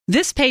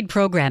This paid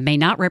program may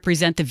not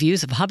represent the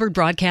views of Hubbard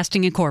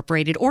Broadcasting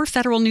Incorporated or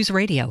Federal News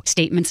Radio.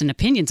 Statements and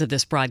opinions of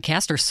this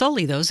broadcast are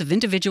solely those of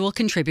individual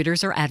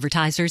contributors or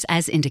advertisers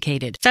as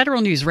indicated.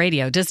 Federal News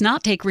Radio does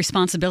not take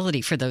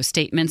responsibility for those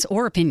statements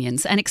or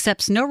opinions and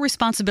accepts no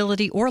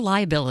responsibility or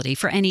liability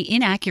for any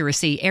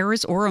inaccuracy,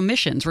 errors, or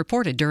omissions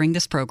reported during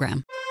this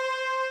program.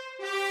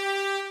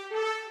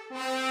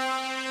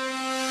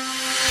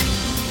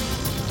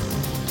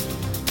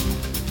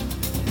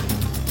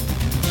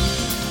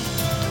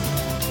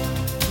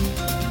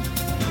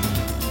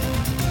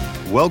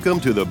 Welcome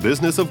to the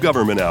Business of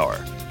Government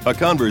Hour, a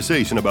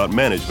conversation about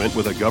management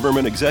with a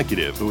government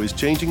executive who is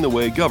changing the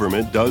way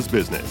government does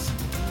business.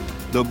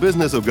 The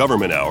Business of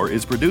Government Hour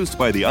is produced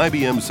by the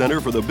IBM Center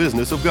for the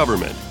Business of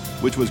Government,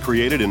 which was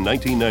created in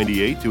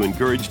 1998 to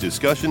encourage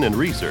discussion and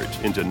research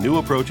into new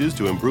approaches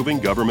to improving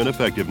government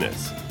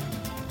effectiveness.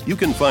 You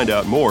can find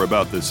out more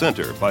about the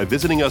center by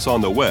visiting us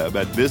on the web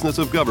at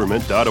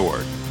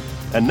businessofgovernment.org.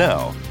 And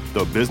now,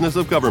 the Business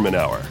of Government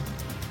Hour.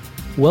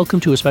 Welcome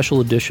to a special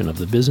edition of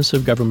the Business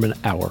of Government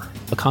Hour,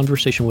 a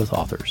conversation with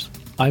authors.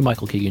 I'm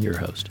Michael Keegan, your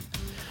host.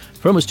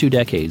 For almost 2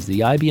 decades,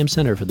 the IBM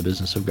Center for the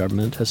Business of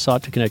Government has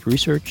sought to connect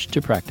research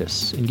to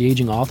practice,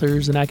 engaging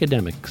authors and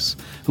academics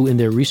who in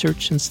their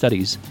research and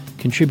studies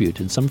contribute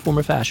in some form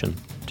or fashion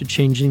to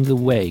changing the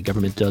way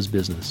government does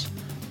business.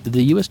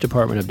 The U.S.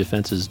 Department of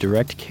Defense's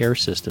direct care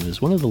system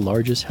is one of the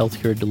largest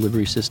healthcare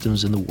delivery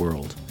systems in the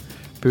world,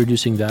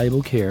 producing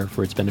valuable care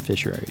for its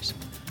beneficiaries.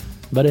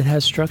 But it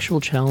has structural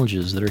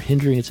challenges that are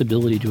hindering its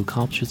ability to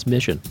accomplish its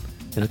mission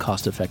in a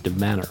cost-effective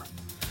manner.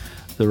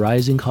 The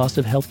rising cost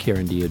of healthcare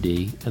in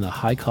DoD and the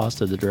high cost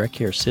of the direct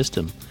care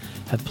system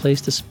have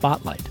placed a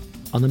spotlight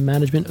on the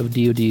management of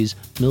DoD's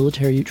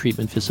military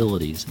treatment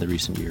facilities in the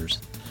recent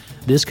years.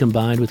 This,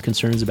 combined with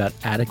concerns about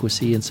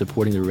adequacy in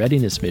supporting the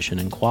readiness mission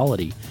and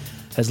quality,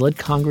 has led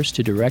Congress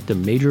to direct a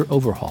major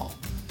overhaul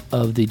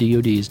of the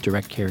DoD's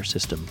direct care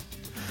system.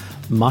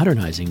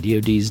 Modernizing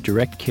DoD's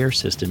direct care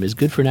system is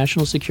good for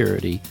national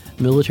security,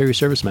 military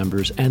service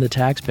members, and the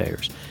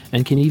taxpayers,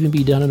 and can even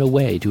be done in a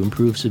way to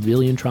improve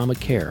civilian trauma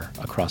care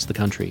across the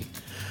country.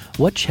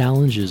 What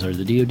challenges are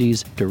the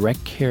DoD's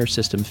direct care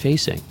system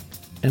facing?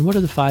 And what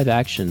are the 5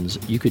 actions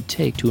you could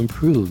take to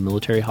improve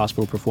military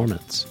hospital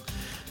performance?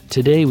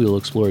 Today we will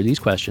explore these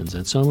questions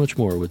and so much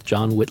more with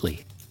John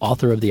Whitley,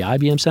 author of the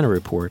IBM Center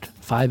Report,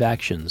 5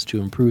 Actions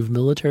to Improve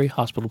Military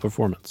Hospital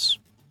Performance.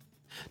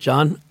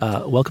 John,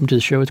 welcome to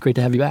the show. It's great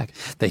to have you back.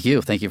 Thank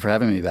you. Thank you for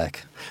having me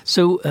back.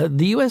 So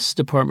the U.S.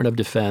 Department of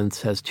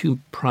Defense has 2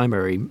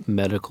 primary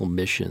medical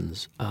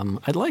missions.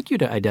 I'd like you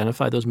to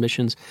identify those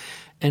missions.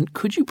 And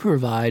could you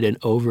provide an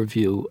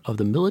overview of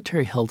the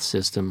military health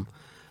system?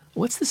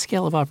 What's the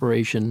scale of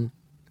operation?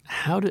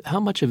 How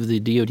much of the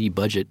DoD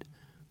budget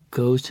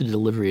goes to the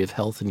delivery of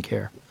health and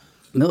care?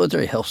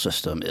 Military health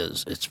system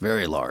it's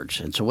very large.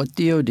 And so what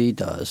DoD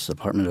does, the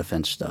Department of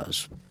Defense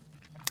does,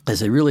 is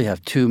they really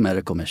have 2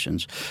 medical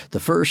missions. The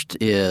first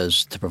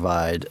is to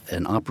provide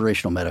an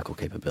operational medical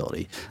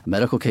capability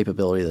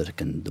that it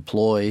can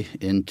deploy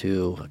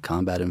into a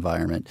combat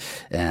environment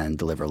and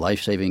deliver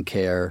life-saving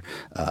care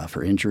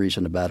for injuries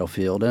in the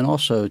battlefield, and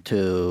also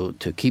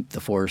to keep the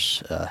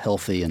force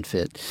healthy and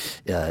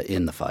fit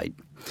in the fight.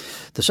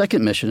 The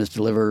second mission is to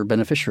deliver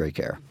beneficiary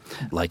care.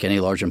 Like any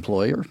large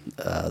employer,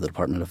 the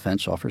Department of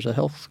Defense offers a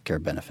health care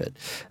benefit.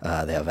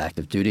 They have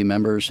active duty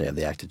members, they have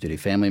the active duty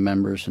family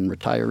members, and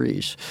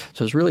retirees.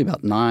 So it's really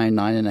about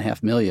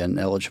 9.5 million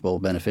eligible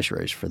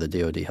beneficiaries for the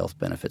DoD health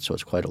benefit, so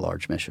it's quite a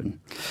large mission.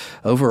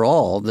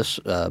 Overall, this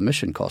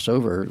mission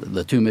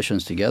the 2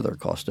 missions together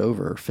cost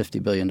over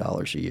 $50 billion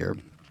a year.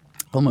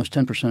 Almost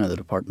 10% of the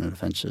Department of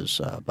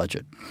Defense's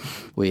budget.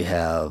 We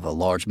have a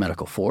large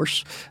medical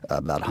force,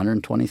 about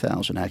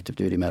 120,000 active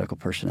duty medical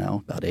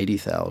personnel, about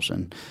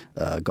 80,000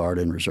 Guard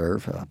and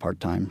Reserve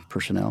part-time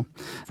personnel,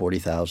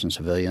 40,000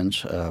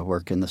 civilians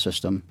work in the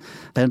system.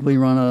 And we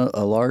run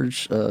a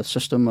large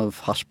system of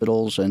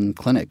hospitals and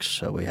clinics.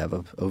 So we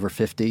have over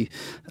 50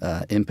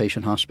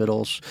 inpatient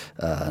hospitals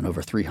and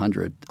over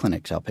 300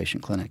 clinics,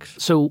 outpatient clinics.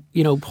 So,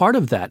 part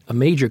of that, a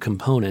major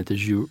component,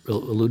 as you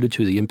alluded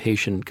to, the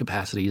inpatient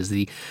capacity is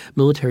the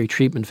military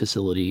treatment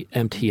facility,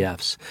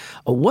 MTFs.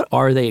 What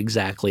are they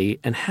exactly,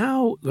 and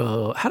how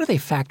do they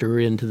factor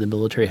into the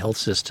military health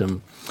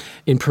system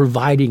in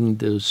providing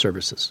those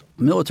services?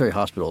 Military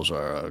hospitals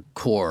are a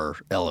core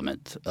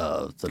element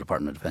of the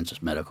Department of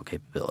Defense's medical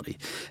capability,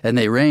 and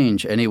they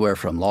range anywhere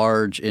from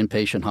large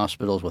inpatient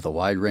hospitals with a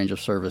wide range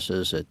of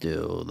services that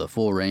do the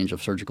full range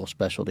of surgical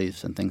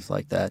specialties and things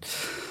like that,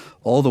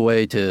 all the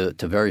way to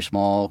very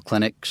small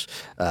clinics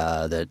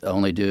that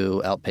only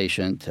do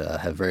outpatient,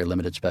 have very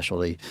limited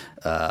specialty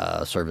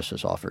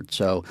services offered.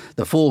 So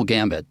the full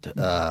gambit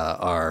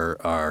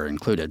are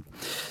included.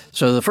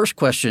 So the first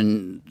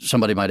question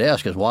somebody might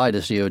ask is, why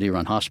does DoD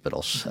run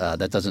hospitals?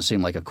 That doesn't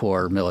seem like a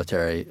core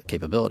military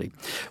capability.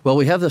 Well,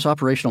 we have this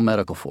operational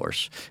medical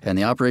force, and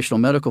the operational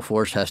medical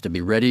force has to be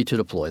ready to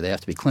deploy. They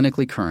have to be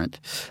clinically current,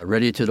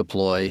 ready to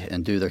deploy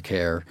and do their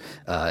care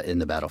in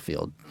the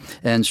battlefield.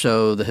 And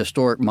so the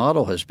historic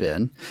model has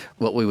been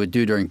what we would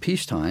do during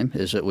peacetime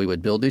is that we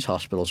would build these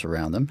hospitals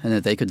around them and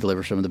that they could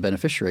deliver some of the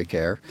beneficiary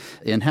care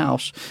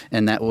in-house,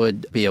 and that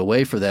would be a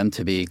way for them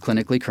to be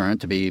clinically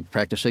current, to be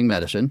practicing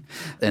medicine,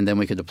 and then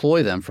we could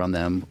deploy them from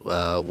them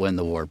when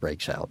the war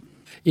breaks out.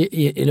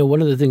 You know,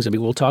 one of the things,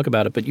 we'll talk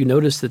about it, but you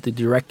notice that the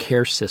direct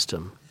care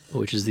system,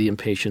 which is the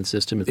inpatient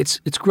system,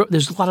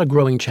 there's a lot of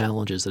growing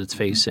challenges that it's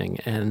facing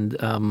and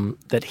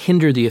that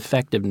hinder the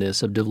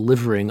effectiveness of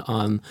delivering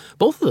on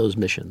both of those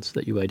missions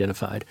that you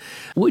identified.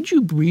 Would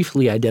you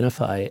briefly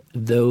identify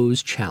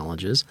those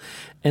challenges,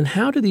 and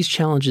how do these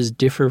challenges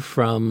differ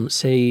from,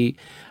 say,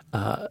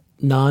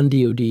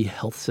 non-DoD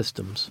health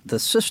systems? The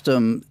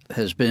system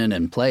has been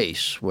in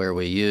place where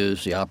we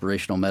use the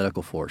operational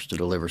medical force to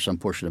deliver some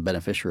portion of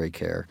beneficiary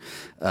care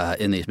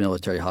in these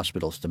military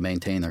hospitals to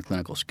maintain their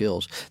clinical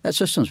skills. That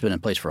system's been in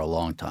place for a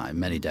long time,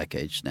 many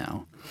decades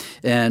now.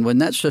 And when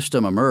that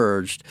system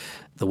emerged,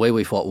 the way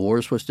we fought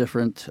wars was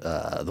different.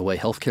 The way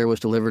healthcare was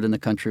delivered in the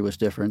country was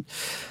different.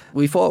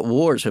 We fought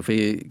wars, if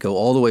we go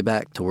all the way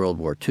back to World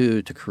War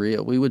II, to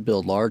Korea, we would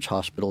build large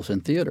hospitals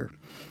in theater.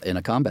 In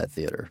a combat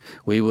theater.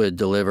 We would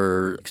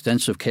deliver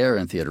extensive care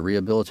in theater,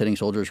 rehabilitating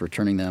soldiers,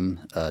 returning them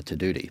to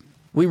duty.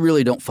 We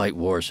really don't fight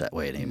wars that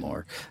way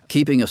anymore.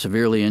 Keeping a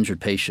severely injured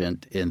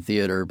patient in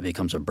theater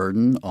becomes a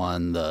burden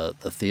on the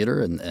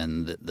theater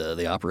and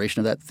the operation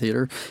of that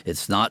theater.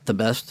 It's not the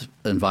best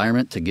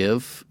environment to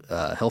give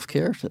health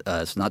care.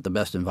 It's not the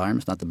best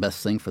environment. It's not the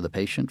best thing for the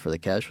patient, for the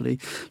casualty.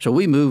 So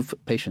we move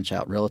patients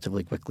out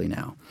relatively quickly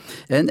now.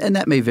 And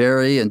that may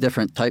vary in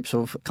different types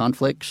of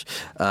conflicts,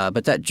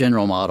 but that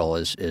general model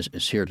is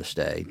here to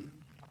stay.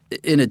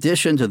 In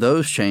addition to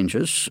those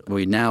changes,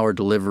 we now are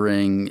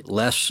delivering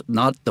less,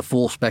 not the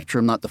full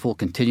spectrum, not the full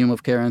continuum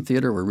of care in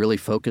theater. We're really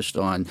focused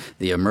on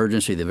the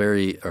emergency, the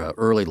very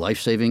early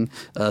life-saving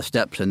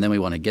steps, and then we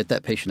want to get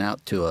that patient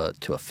out to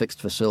a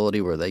fixed facility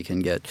where they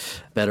can get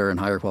better and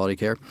higher quality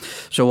care.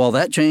 So while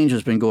that change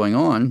has been going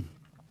on,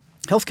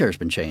 healthcare has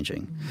been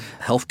changing.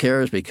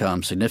 Healthcare has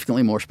become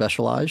significantly more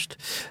specialized.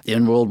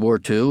 In World War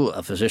II,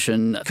 a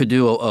physician could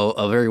do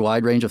a very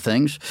wide range of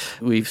things.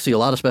 We see a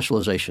lot of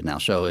specialization now.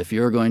 So if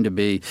you're going to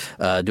be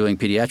doing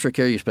pediatric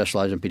care, you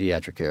specialize in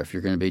pediatric care. If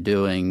you're going to be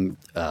doing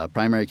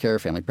primary care,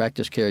 family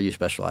practice care, you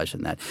specialize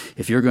in that.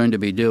 If you're going to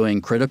be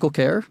doing critical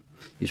care,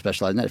 you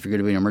specialize in that. If you're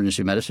going to be in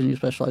emergency medicine, you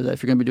specialize in that.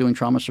 If you're going to be doing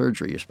trauma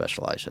surgery, you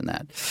specialize in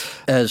that.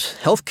 As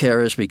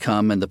healthcare has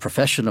become and the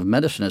profession of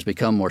medicine has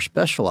become more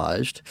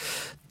specialized,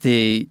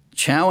 the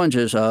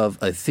challenges of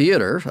a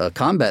theater, a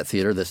combat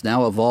theater that's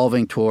now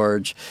evolving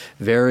towards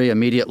very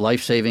immediate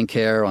life-saving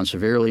care on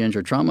severely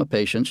injured trauma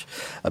patients,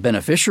 a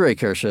beneficiary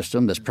care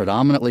system that's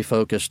predominantly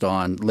focused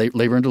on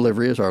labor and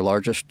delivery is our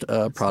largest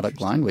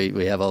product line.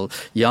 We have a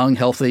young,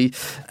 healthy,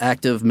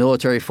 active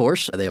military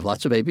force. They have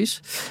lots of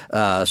babies.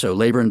 So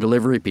labor and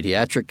delivery,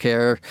 pediatric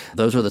care,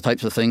 those are the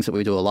types of things that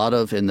we do a lot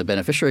of in the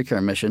beneficiary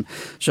care mission.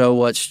 So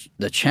what's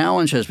the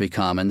challenge has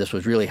become, and this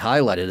was really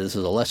highlighted, this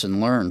is a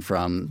lesson learned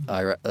from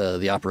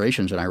the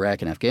operations in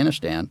Iraq and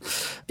Afghanistan,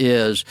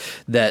 is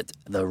that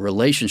the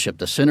relationship,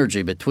 the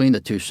synergy between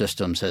the two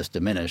systems has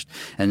diminished.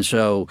 And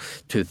so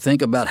to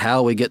think about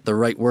how we get the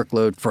right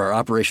workload for our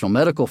operational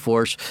medical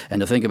force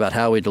and to think about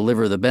how we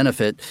deliver the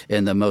benefit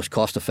in the most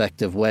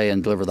cost-effective way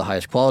and deliver the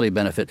highest quality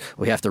benefit,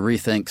 we have to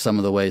rethink some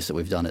of the ways that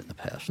we've done it in the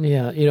past.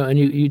 Yeah, and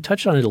you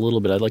touched on it a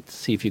little bit. I'd like to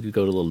see if you could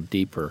go a little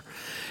deeper.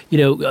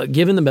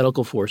 Given the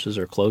medical forces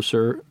are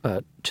closer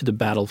to the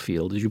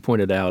battlefield, as you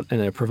pointed out, and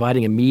they're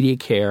providing immediate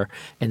care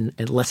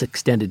and less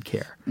extended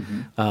care,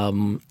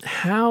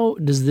 how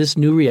does this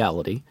new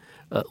reality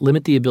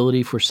limit the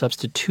ability for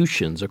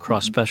substitutions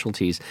across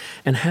specialties,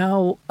 and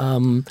how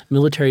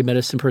military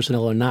medicine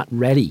personnel are not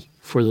ready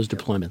for those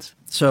deployments?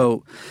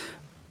 So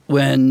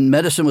when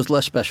medicine was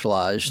less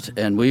specialized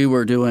and we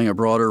were doing a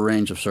broader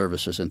range of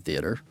services in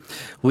theater,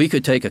 we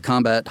could take a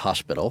combat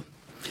hospital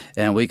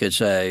and we could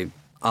say,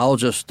 I'll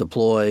just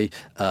deploy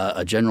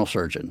a general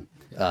surgeon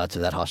to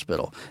that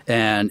hospital.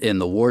 And in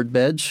the ward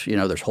beds,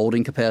 there's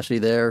holding capacity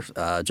there,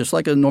 just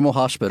like a normal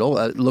hospital.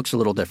 It looks a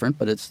little different,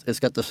 but it's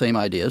got the same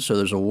ideas. So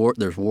there's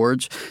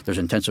wards, there's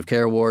intensive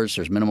care wards,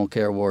 there's minimal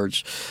care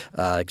wards,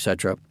 et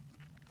cetera.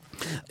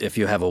 If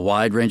you have a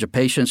wide range of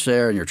patients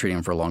there and you're treating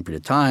them for a long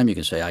period of time, you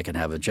can say I can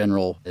have a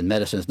general. In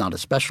medicine, it's not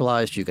as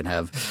specialized. You can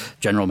have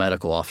general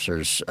medical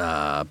officers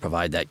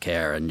provide that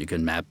care, and you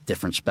can map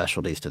different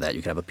specialties to that.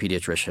 You can have a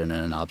pediatrician and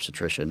an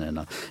obstetrician and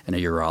a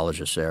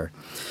urologist there.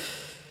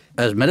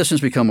 As medicine's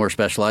become more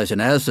specialized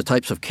and as the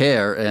types of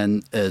care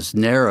and is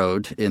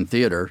narrowed in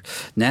theater,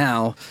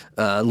 now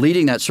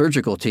leading that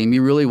surgical team,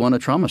 you really want a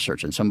trauma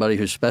surgeon, somebody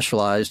who's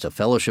specialized, a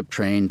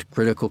fellowship-trained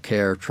critical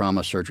care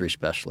trauma surgery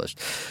specialist.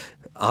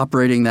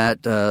 operating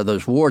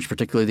those wards,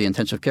 particularly the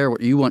intensive care,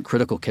 you want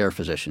critical care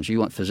physicians. You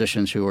want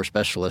physicians who are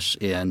specialists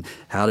in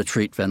how to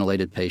treat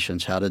ventilated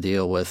patients, how to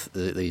deal with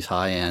these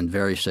high-end,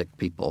 very sick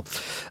people.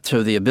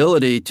 So the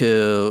ability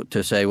to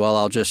say, well,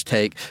 I'll just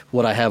take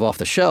what I have off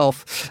the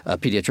shelf, a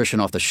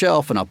pediatrician off the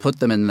shelf, and I'll put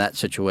them in that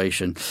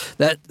situation.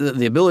 That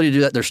the ability to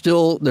do that, there's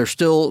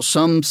still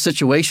some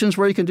situations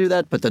where you can do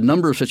that, but the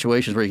number of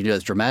situations where you can do that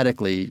is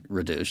dramatically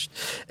reduced.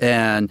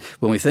 And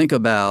when we think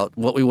about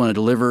what we want to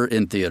deliver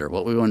in theater,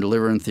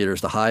 in theater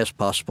is the highest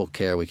possible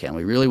care we can.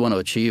 We really want to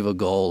achieve a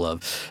goal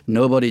of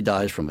nobody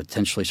dies from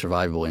potentially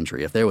survivable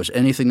injury. If there was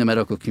anything the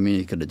medical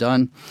community could have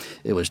done,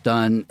 it was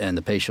done and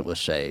the patient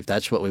was saved.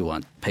 That's what we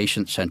want,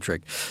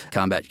 patient-centric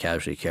combat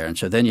casualty care. And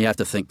so then you have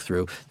to think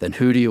through, then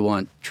who do you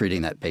want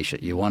treating that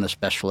patient? You want a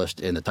specialist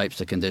in the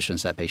types of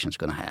conditions that patient's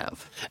going to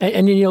have.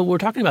 And we're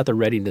talking about the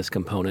readiness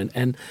component.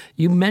 And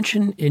you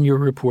mentioned in your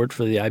report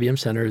for the IBM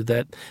Center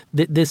that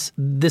this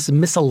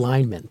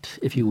misalignment,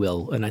 if you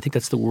will, and I think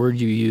that's the word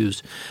you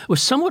used,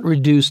 was somewhat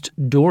reduced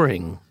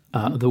during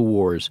the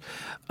wars.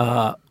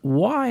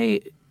 Why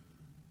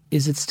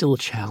is it still a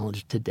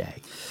challenge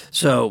today?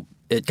 So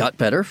it got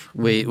better.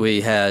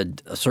 We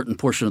had a certain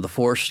portion of the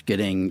force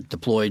getting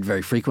deployed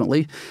very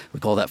frequently. We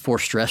call that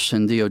force stress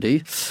in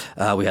DOD.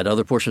 We had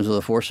other portions of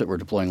the force that were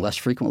deploying less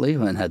frequently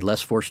and had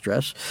less force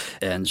stress.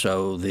 And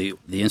so the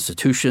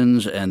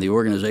institutions and the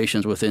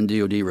organizations within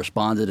DOD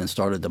responded and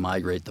started to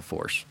migrate the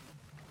force.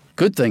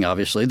 Good thing,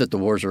 obviously, that the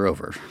wars are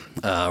over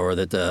or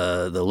that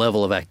the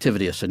level of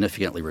activity is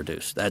significantly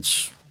reduced.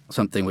 That's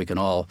something we can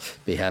all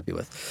be happy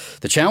with.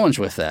 The challenge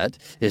with that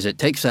is it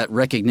takes that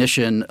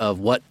recognition of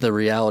what the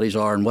realities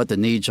are and what the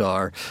needs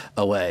are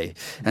away.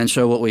 And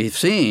so what we've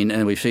seen,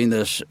 and we've seen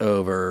this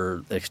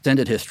over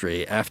extended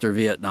history, after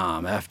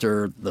Vietnam,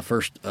 after the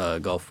first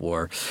Gulf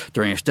War,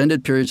 during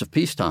extended periods of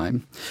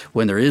peacetime,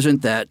 when there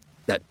isn't that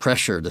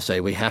pressure to say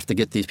we have to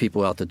get these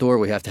people out the door,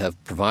 we have to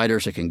have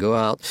providers that can go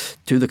out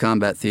to the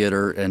combat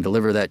theater and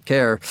deliver that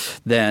care,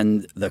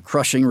 then the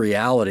crushing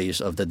realities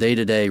of the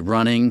day-to-day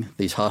running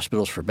these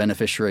hospitals for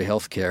beneficiary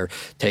health care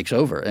takes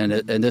over. And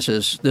this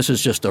is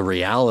just a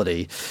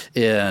reality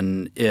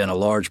in a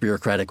large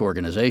bureaucratic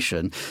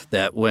organization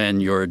that when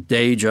your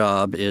day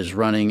job is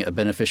running a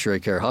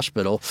beneficiary care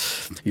hospital,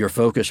 your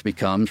focus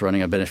becomes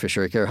running a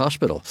beneficiary care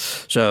hospital.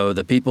 So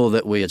the people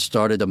that we had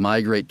started to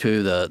migrate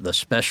to, the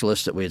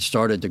specialists that we had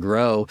started to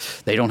grow,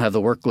 they don't have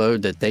the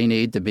workload that they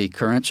need to be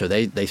current, so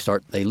they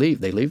leave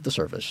the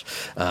service.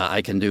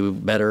 I can do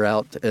better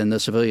out in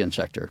the civilian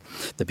sector.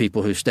 The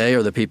people who stay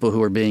are the people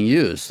who are being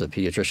used, the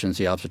pediatricians,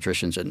 the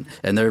obstetricians,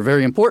 and they're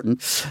very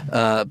important,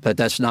 but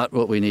that's not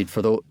what we need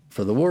for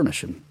the war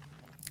mission.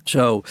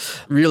 So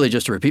really,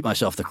 just to repeat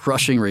myself, the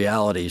crushing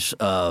realities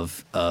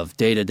of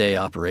day-to-day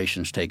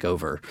operations take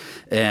over.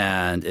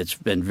 And it's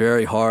been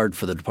very hard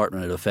for the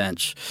Department of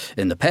Defense.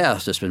 In the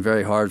past, it's been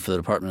very hard for the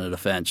Department of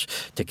Defense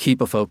to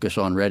keep a focus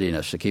on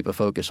readiness, to keep a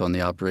focus on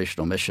the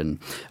operational mission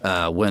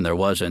when there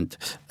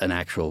wasn't an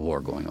actual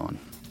war going on.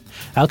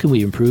 How can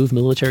we improve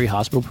military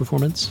hospital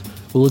performance?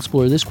 We'll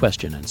explore this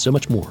question and so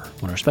much more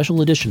when our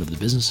special edition of the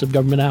Business of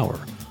Government Hour,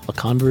 A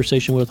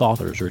Conversation with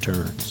Authors,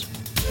 returns.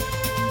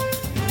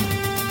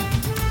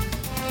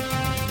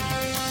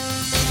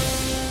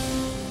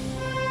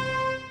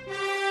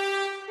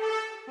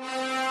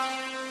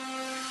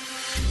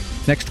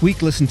 Next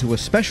week, listen to a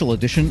special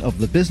edition of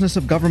the Business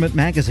of Government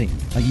magazine,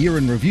 a year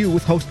in review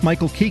with host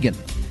Michael Keegan,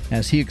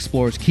 as he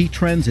explores key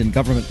trends in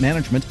government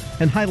management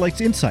and highlights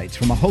insights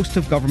from a host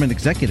of government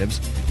executives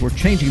who are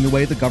changing the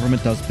way the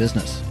government does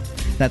business.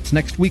 That's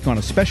next week on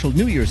a special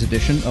New Year's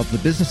edition of the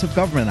Business of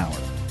Government Hour.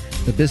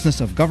 The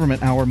Business of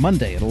Government Hour,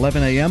 Monday at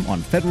 11 a.m.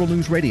 on Federal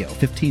News Radio,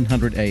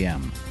 1500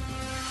 a.m.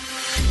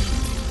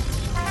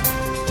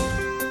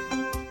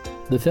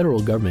 The federal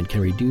government can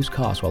reduce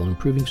costs while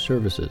improving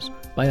services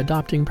by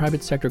adopting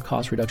private sector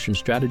cost reduction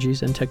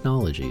strategies and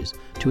technologies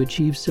to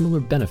achieve similar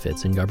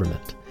benefits in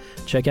government.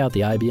 Check out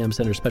the IBM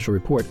Center Special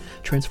Report,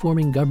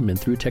 Transforming Government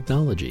Through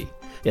Technology.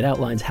 It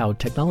outlines how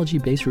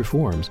technology-based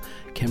reforms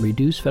can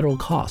reduce federal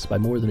costs by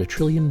more than $1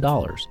 trillion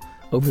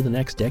over the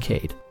next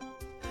decade.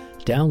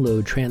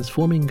 Download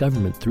Transforming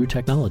Government Through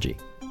Technology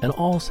and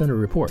all Center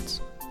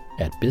reports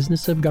at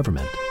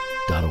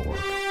businessofgovernment.org.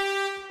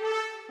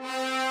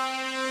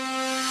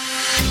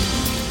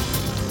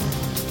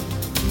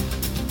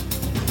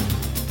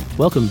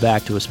 Welcome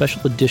back to a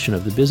special edition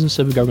of the Business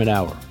of Government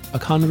Hour, a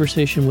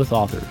conversation with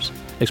authors,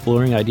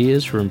 exploring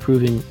ideas for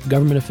improving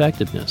government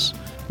effectiveness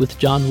with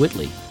John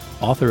Whitley,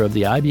 author of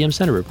the IBM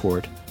Center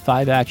Report,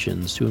 5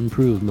 Actions to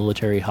Improve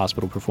Military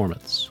Hospital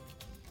Performance.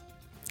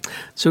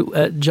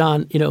 So,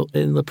 John,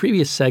 in the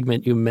previous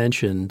segment, you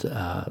mentioned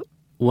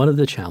one of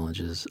the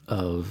challenges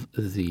of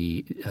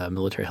the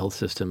military health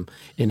system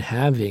in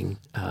having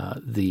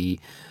the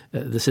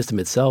system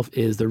itself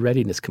is the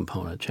readiness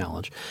component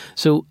challenge.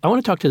 So I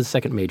want to talk to the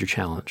second major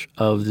challenge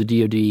of the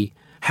DoD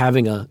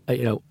having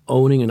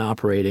owning and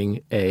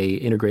operating a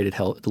integrated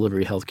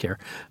delivery healthcare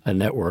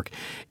network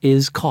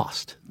is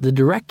cost. The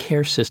direct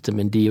care system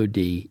in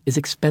DoD is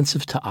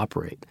expensive to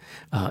operate.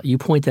 You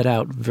point that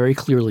out very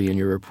clearly in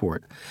your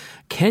report.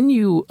 Can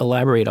you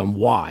elaborate on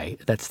why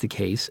that's the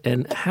case,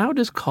 and how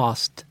do these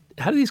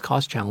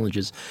cost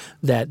challenges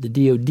that the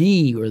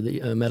DoD or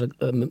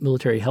the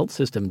military health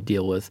system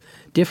deal with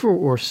differ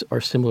or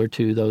are similar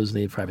to those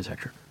in the private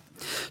sector?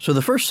 So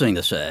the first thing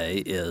to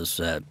say is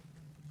that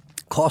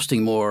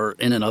costing more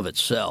in and of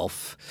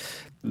itself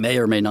may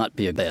or may not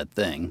be a bad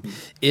thing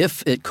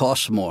if it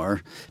costs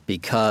more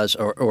because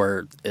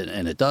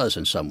and it does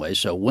in some ways.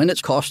 So when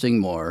it's costing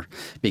more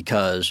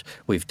because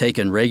we've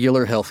taken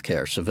regular health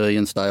care,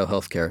 civilian-style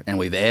health care, and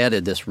we've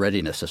added this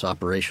readiness, this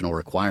operational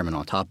requirement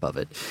on top of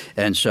it.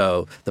 And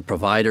so the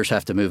providers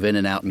have to move in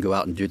and out and go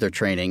out and do their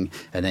training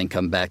and then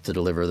come back to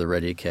deliver the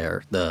ready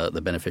care,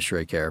 the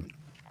beneficiary care.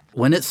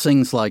 When it's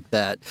things like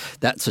that,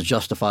 that's a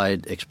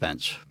justified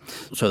expense.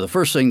 So the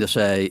first thing to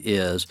say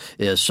is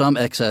some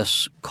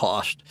excess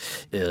cost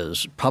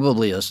is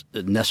probably a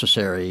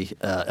necessary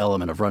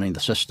element of running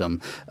the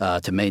system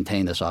to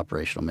maintain this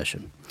operational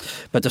mission.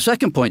 But the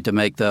second point to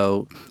make,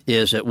 though,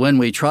 is that when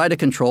we try to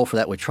control for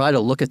that, we try to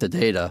look at the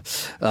data,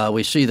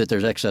 we see that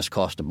there's excess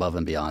cost above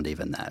and beyond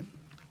even that.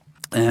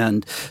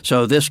 And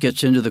so this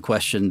gets into the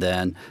question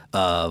then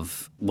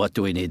of what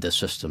do we need this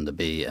system to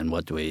be and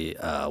what do we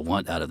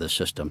want out of this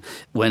system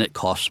when it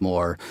costs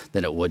more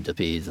than it would to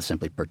be to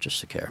simply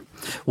purchase the care.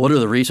 What are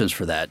the reasons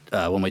for that?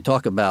 When we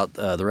talk about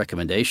the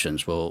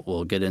recommendations,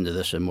 we'll get into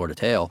this in more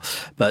detail.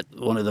 But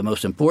one of the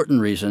most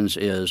important reasons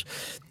is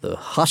the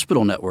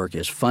hospital network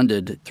is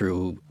funded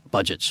through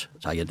budgets.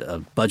 So I get a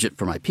budget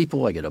for my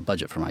people, I get a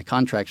budget for my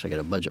contracts, I get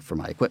a budget for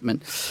my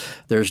equipment.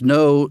 There's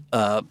no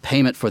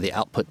payment for the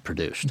output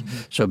produced. Mm-hmm.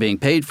 So being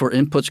paid for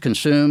inputs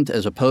consumed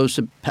as opposed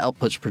to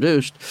outputs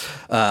produced,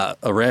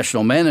 a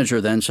rational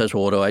manager then says,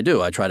 well, what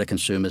do? I try to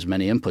consume as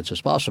many inputs as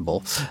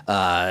possible,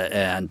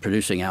 and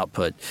producing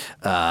output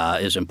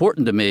is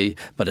important to me,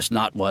 but it's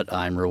not what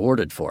I'm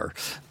rewarded for.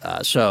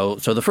 So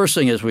the first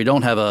thing is we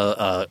don't have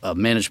a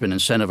management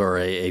incentive or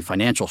a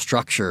financial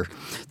structure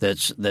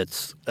that's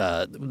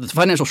the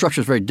financial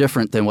structure is very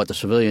different than what the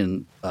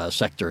civilian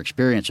sector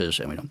experiences,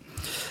 and we don't.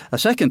 A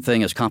second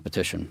thing is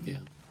competition. Yeah.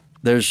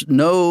 There's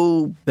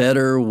no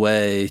better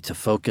way to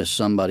focus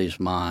somebody's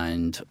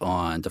mind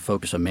on, to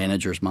focus a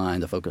manager's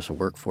mind, to focus a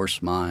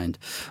workforce mind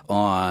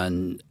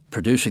on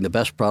producing the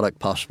best product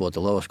possible at the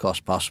lowest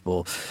cost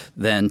possible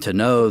than to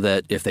know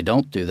that if they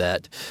don't do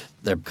that,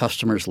 their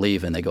customers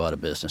leave and they go out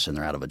of business and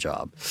they're out of a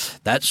job.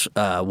 That's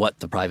what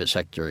the private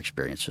sector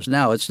experiences.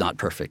 Now, it's not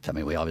perfect. I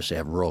mean, we obviously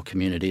have rural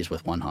communities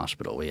with one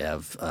hospital. We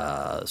have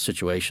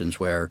situations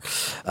where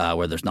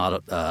there's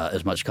not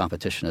as much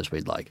competition as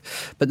we'd like.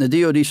 But in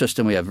the DoD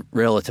system, we have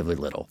relatively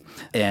little.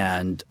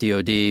 And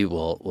DoD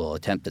will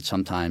attempt at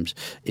sometimes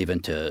even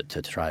to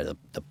try to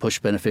push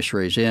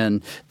beneficiaries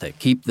in, to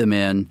keep them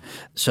in.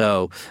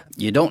 So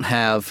you don't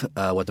have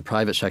what the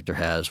private sector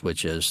has,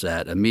 which is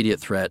that immediate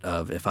threat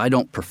of if I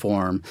don't perform,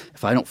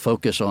 if I don't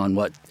focus on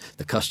what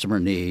the customer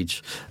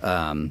needs,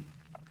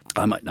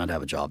 I might not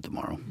have a job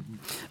tomorrow.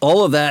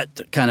 All of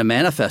that kind of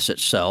manifests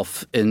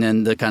itself in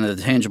then the kind of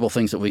the tangible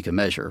things that we can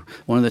measure.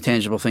 One of the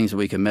tangible things that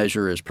we can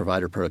measure is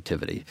provider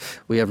productivity.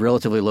 We have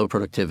relatively low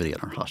productivity in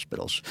our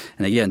hospitals.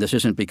 And again, this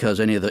isn't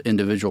because any of the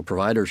individual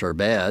providers are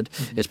bad.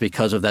 It's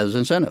because of those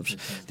incentives.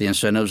 The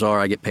incentives are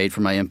I get paid for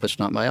my inputs,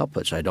 not my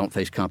outputs. I don't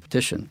face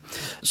competition.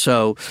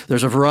 So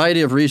there's a variety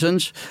of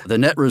reasons. The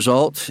net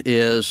result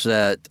is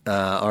that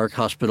our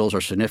hospitals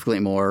are significantly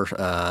more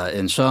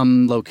in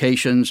some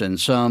locations and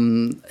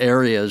some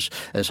areas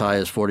as high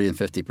as 40 and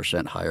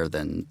 50% higher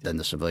than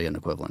the civilian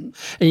equivalent.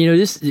 And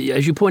this,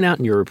 as you point out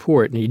in your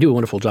report, and you do a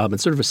wonderful job,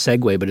 it's sort of a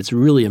segue, but it's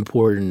really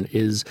important,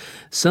 is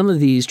some of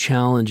these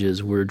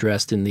challenges were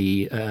addressed in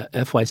the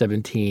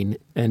FY17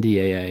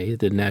 NDAA,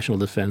 the National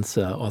Defense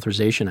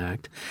Authorization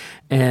Act,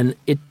 and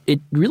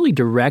it really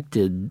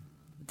directed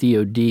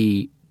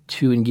DoD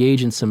to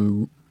engage in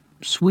some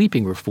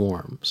sweeping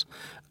reforms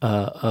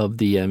of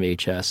the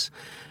MHS.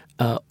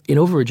 In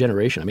over a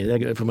generation, I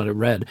mean, from what I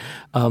read.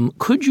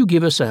 Could you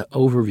give us an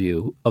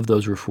overview of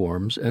those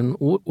reforms, and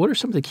what are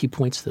some of the key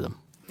points to them?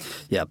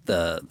 Yeah,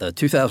 the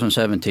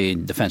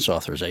 2017 Defense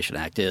Authorization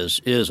Act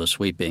is a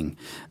sweeping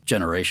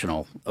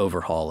generational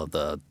overhaul of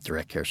the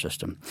direct care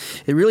system.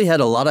 It really had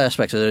a lot of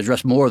aspects that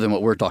addressed more than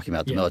what we're talking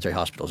about, the military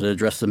hospitals. It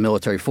addressed the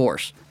military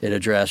force. It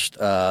addressed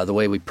the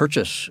way we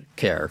purchase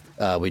care.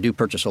 We do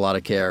purchase a lot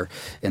of care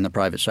in the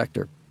private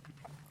sector.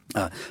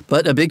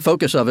 But a big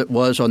focus of it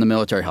was on the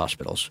military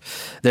hospitals.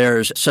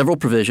 There's several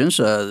provisions.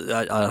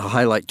 I'll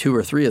highlight two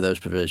or three of those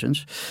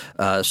provisions.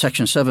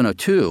 Section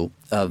 702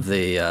 of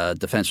the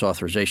Defense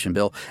Authorization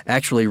Bill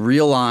actually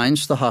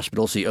realigns the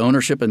hospitals, the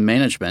ownership and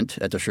management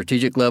at the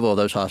strategic level of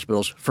those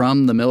hospitals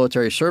from the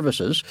military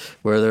services,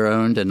 where they're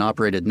owned and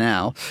operated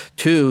now,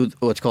 to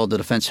what's called the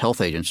Defense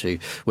Health Agency,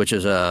 which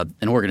is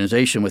an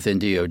organization within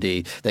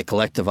DoD that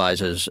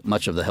collectivizes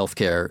much of the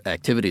healthcare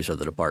activities of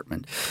the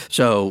department.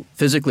 So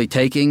physically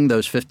taking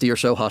those 50 or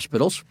so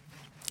hospitals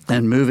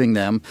and moving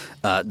them,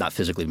 not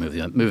physically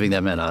moving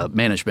them in a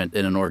management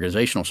in an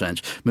organizational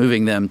sense,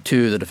 moving them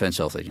to the Defense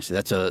Health Agency.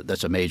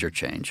 That's a major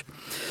change.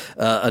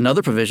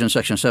 Another provision,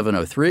 Section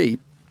 703,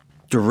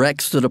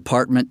 directs the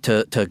department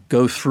to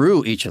go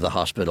through each of the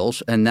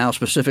hospitals and now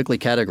specifically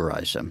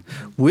categorize them.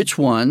 Which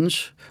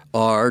ones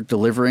are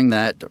delivering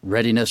that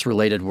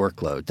readiness-related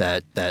workload,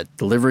 that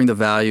delivering the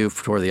value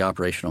for the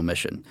operational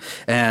mission.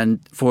 And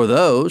for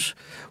those,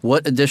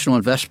 what additional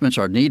investments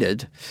are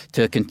needed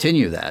to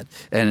continue that?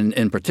 And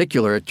in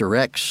particular, it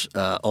directs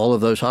all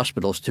of those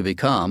hospitals to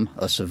become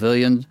a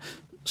civilian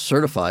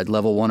certified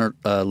level 1 or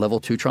level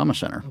 2 trauma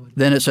center.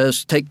 Then it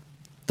says take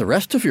the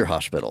rest of your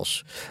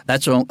hospitals.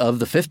 That's of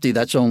the 50.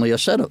 That's only a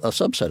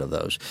subset of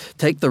those.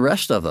 Take the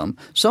rest of them.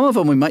 Some of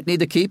them we might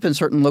need to keep in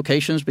certain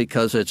locations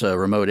because it's a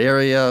remote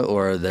area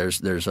or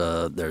there's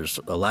a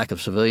lack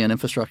of civilian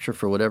infrastructure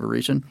for whatever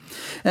reason,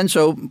 and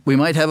so we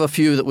might have a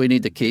few that we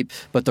need to keep.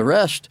 But the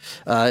rest,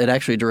 it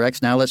actually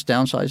directs. Now let's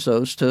downsize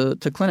those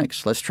to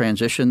clinics. Let's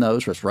transition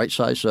those. Let's right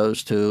size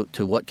those to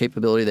what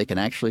capability they can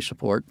actually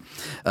support,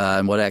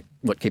 and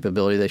what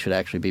capability they should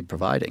actually be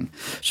providing.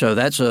 So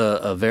that's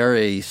a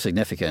very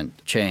significant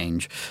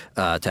change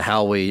to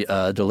how we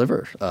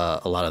deliver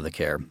a lot of the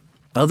care.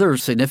 Other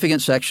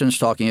significant sections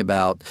talking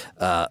about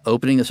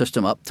opening the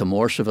system up to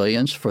more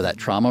civilians for that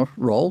trauma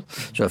role.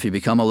 So if you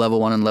become a level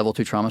 1 and level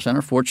 2 trauma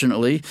center,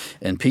 fortunately,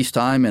 in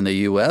peacetime in the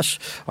U.S.,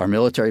 our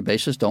military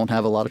bases don't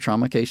have a lot of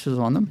trauma cases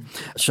on them.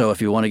 So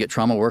if you want to get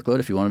trauma workload,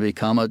 if you want to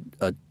become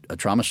a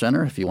trauma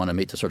center, if you want to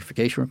meet the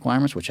certification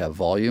requirements, which have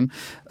volume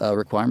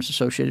requirements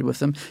associated with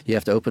them, you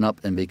have to open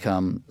up and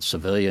become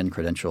civilian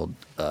credentialed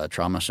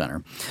trauma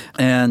center.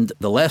 And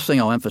the last thing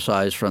I'll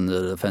emphasize from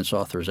the Defense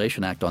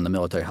Authorization Act on the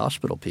military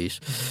hospital piece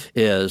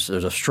is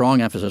there's a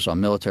strong emphasis on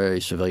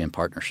military-civilian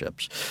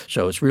partnerships.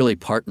 So it's really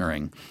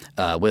partnering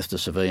with the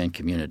civilian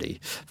community.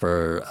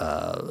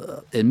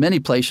 For in many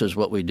places,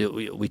 what we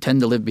do, we tend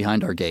to live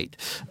behind our gate.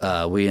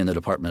 We in the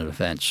Department of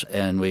Defense,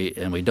 and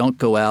we don't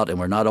go out, and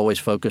we're not always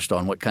focused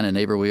on what kind of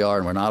neighbor we are,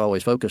 and we're not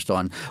always focused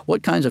on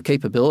what kinds of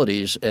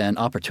capabilities and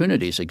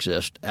opportunities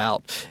exist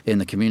out in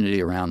the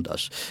community around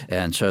us.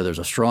 And so there's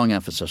a strong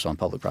emphasis on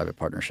public-private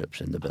partnerships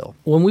in the bill.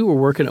 When we were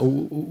working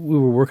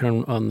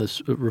on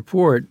this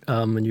report,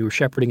 and you were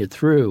shepherding it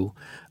through,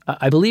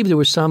 I believe there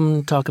was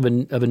some talk of a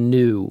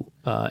new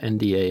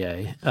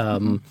NDAA.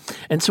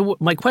 And so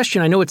my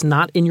question, I know it's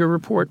not in your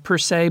report per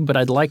se, but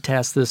I'd like to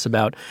ask this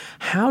about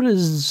how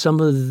does some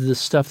of the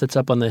stuff that's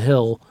up on the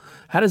Hill,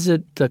 how does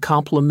it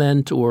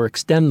complement or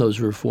extend those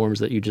reforms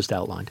that you just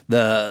outlined?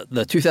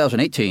 The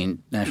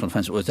 2018 National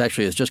Defense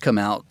has just come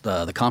out.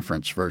 The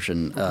conference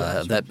version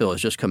that bill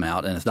has just come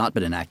out and has not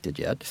been enacted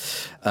yet.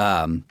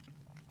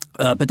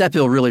 But that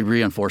bill really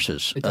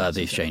reinforces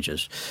these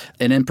changes.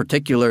 And in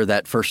particular,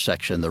 that first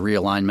section, the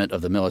realignment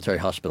of the military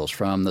hospitals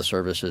from the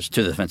services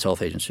to the Defense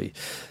Health Agency.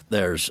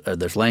 There's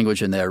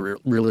language in there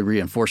really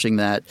reinforcing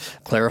that,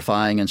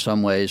 clarifying in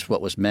some ways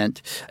what was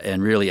meant,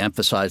 and really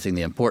emphasizing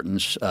the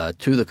importance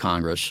to the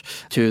Congress,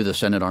 to the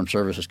Senate Armed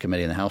Services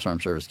Committee and the House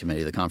Armed Services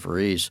Committee, the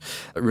conferees,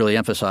 really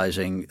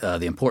emphasizing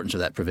the importance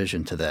of that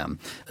provision to them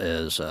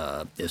is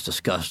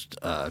discussed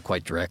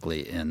quite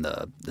directly in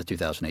the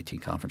 2018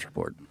 conference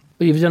report.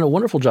 You've done a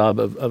wonderful job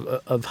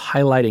of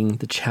highlighting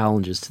the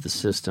challenges to the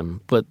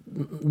system, but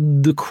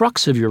the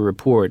crux of your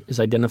report is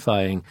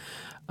identifying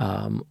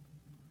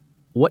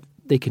what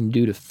they can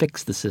do to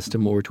fix the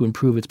system or to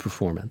improve its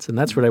performance. And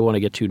that's what I want to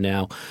get to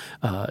now.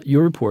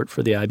 Your report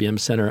for the IBM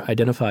Center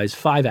identifies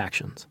 5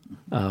 actions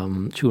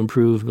to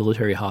improve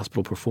military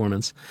hospital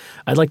performance.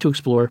 I'd like to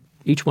explore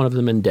each one of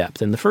them in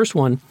depth. And the first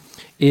one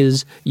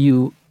is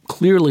you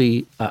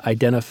clearly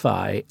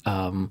identify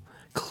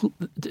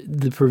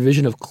the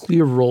provision of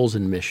clear roles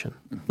and mission.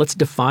 Let's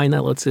define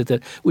that. Let's say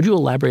that. Would you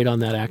elaborate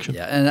on that action?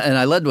 Yeah, and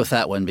I led with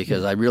that one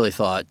because I really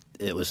thought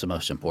it was the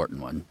most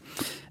important one.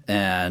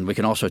 And we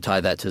can also tie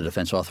that to the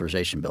Defense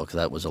Authorization Bill because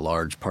that was a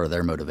large part of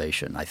their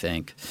motivation, I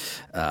think,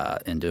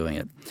 in doing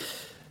it.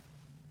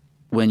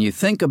 When you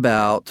think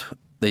about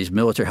these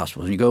military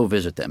hospitals, and you go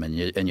visit them, and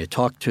you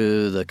talk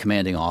to the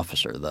commanding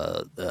officer,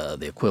 the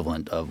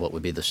equivalent of what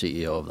would be the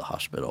CEO of the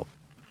hospital,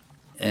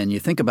 and you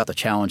think about the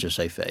challenges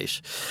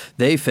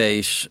they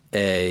face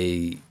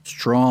a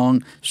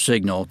strong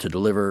signal to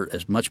deliver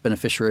as much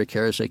beneficiary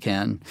care as they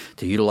can,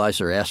 to utilize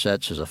their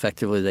assets as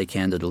effectively as they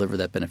can to deliver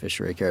that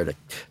beneficiary care,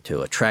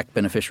 to attract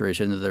beneficiaries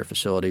into their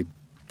facility.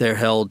 They're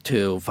held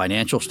to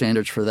financial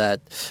standards for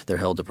that. They're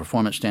held to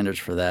performance standards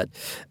for that.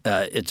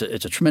 It's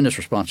a tremendous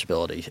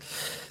responsibility.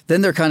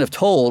 Then they're kind of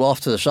told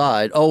off to the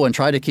side, and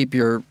try to keep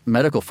your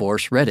medical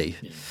force ready.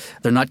 Yeah.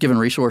 They're not given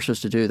resources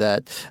to do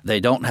that. They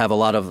don't have a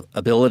lot of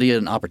ability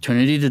and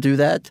opportunity to do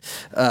that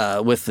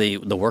with the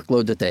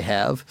workload that they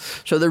have.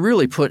 So they're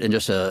really put in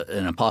just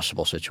an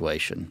impossible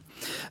situation.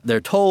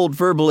 They're told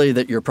verbally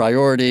that your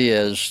priority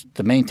is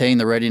to maintain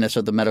the readiness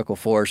of the medical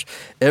force.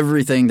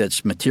 Everything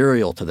that's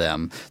material to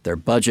them, their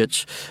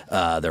budgets,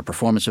 their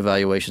performance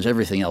evaluations,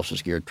 everything else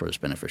is geared towards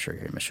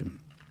beneficiary mission.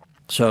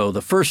 So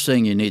the first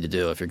thing you need to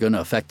do if you're going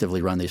to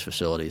effectively run these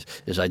facilities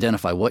is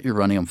identify what you're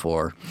running them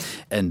for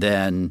and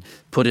then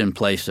put in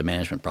place the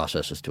management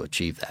processes to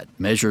achieve that.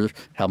 Measure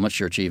how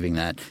much you're achieving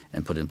that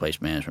and put in place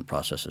management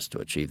processes to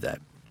achieve that.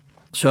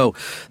 So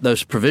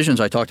those provisions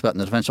I talked about in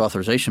the Defense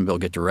Authorization Bill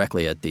get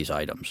directly at these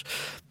items.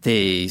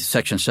 The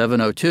Section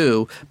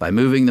 702, by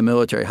moving the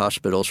military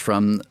hospitals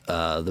from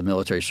the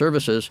military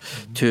services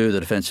to the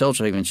Defense Health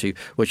Agency,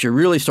 what you're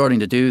really starting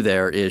to do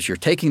there is you're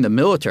taking the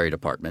military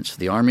departments,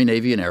 the Army,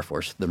 Navy, and Air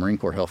Force. The Marine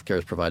Corps health care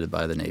is provided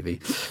by the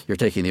Navy. You're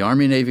taking the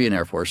Army, Navy, and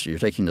Air Force. You're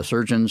taking the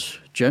surgeons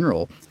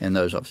general in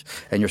those offices,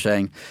 and you're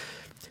saying,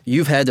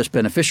 you've had this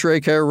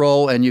beneficiary care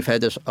role and you've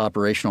had this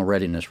operational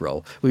readiness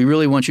role. We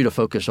really want you to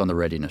focus on the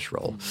readiness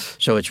role.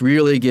 So it's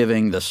really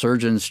giving the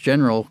surgeons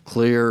general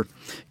clear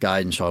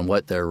guidance on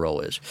what their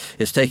role is.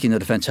 It's taking the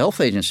Defense Health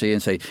Agency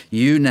and say,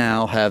 you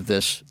now have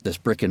this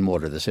brick and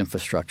mortar, this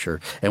infrastructure,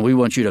 and we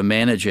want you to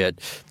manage it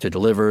to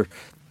deliver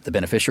the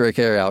beneficiary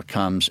care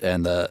outcomes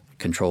and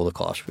control the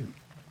cost.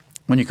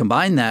 When you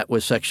combine that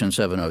with Section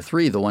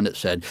 703, the one that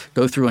said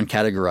go through and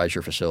categorize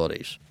your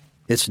facilities,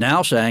 it's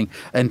now saying,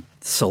 and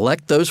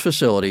select those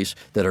facilities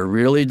that are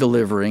really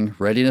delivering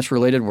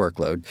readiness-related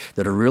workload,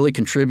 that are really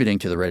contributing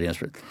to the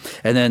readiness.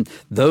 And then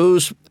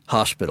those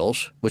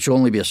hospitals, which will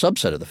only be a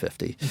subset of the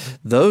 50,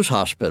 those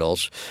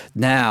hospitals,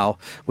 now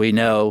we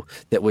know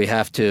that we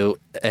have to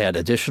add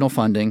additional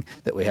funding,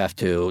 that we have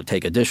to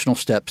take additional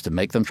steps to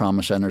make them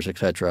trauma centers, et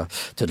cetera,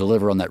 to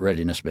deliver on that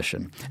readiness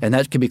mission. And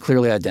that can be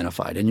clearly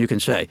identified. And you can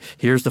say,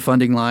 here's the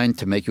funding line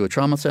to make you a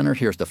trauma center.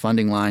 Here's the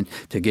funding line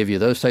to give you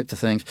those types of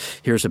things.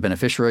 Here's the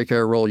beneficiary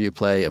care role you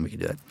play, and we can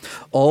do that.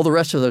 All the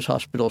rest of those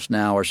hospitals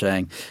now are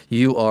saying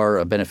you are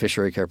a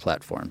beneficiary care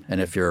platform.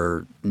 And if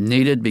you're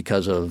needed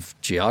because of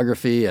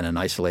geography and an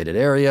isolated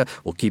area,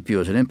 we'll keep you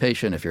as an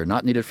inpatient. If you're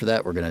not needed for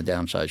that, we're going to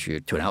downsize you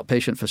to an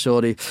outpatient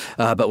facility.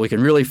 But we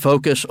can really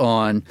focus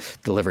on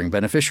delivering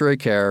beneficiary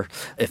care.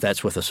 If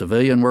that's with a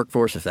civilian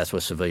workforce, if that's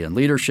with civilian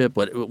leadership,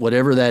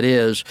 whatever that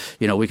is,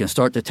 we can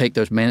start to take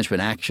those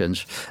management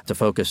actions to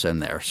focus in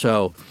there.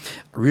 So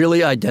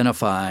really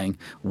identifying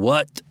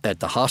what at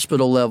the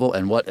hospital level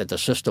and what at the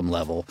system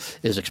level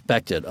is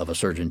expected of a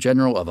surgeon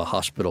general, of a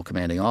hospital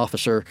commanding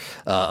officer,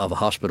 of a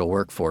hospital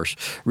workforce,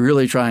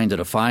 really trying to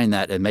define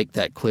that and make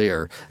that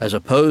clear, as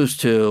opposed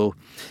to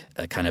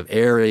a kind of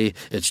airy,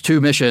 it's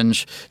two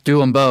missions, do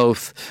them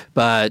both,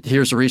 but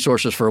here's the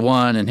resources for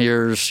one and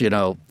here's,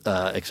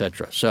 et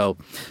cetera. So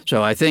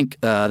I think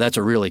that's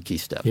a really key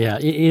step. Yeah.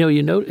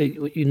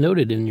 What you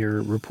noted in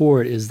your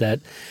report is that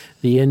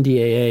the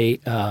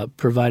NDAA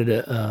provided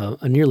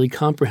a nearly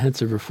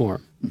comprehensive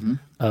reform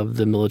of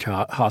the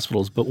military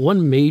hospitals, but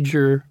one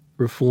major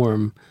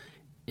reform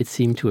it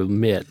seemed to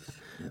omit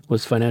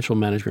was financial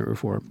management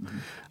reform.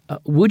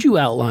 Would you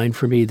outline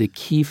for me the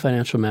key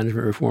financial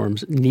management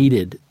reforms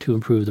needed to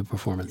improve the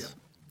performance?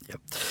 Yep.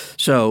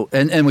 So,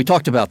 and we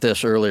talked about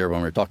this earlier when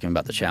we were talking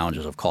about the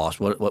challenges of cost.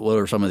 What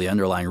are some of the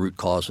underlying root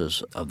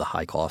causes of the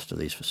high cost of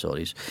these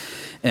facilities?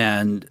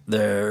 And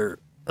there are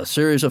a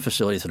series of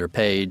facilities that are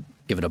paid,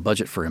 given a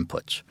budget for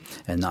inputs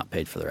and not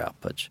paid for their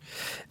outputs.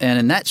 And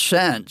in that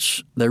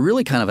sense, they're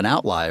really kind of an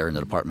outlier in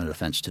the Department of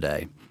Defense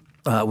today.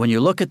 When you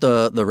look at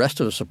the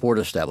rest of the support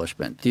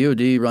establishment,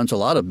 DoD runs a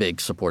lot of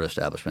big support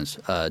establishments,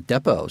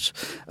 depots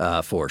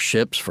for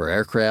ships, for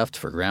aircraft,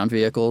 for ground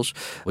vehicles.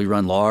 We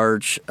run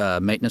large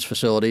maintenance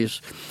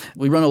facilities.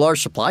 We run a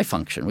large supply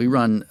function. We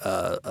run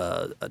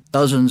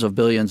dozens of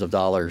billions of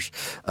dollars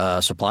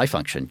supply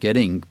function,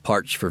 getting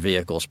parts for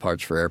vehicles,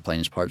 parts for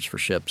airplanes, parts for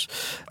ships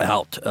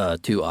out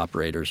to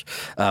operators.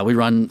 We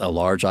run a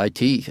large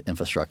IT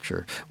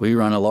infrastructure. We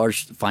run a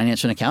large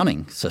finance and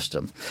accounting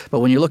system. But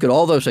when you look at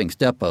all those things,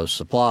 depots,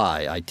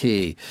 supply,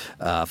 IT,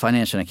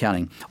 finance and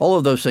accounting, all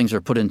of those things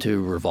are put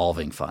into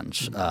revolving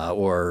funds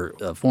or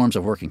forms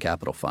of working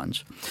capital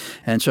funds.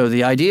 And so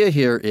the idea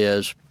here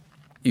is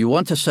you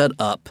want to set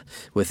up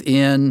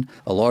within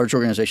a large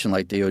organization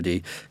like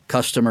DoD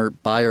customer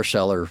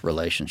buyer-seller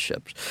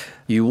relationships.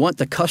 You want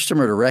the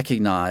customer to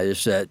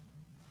recognize that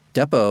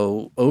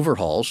depot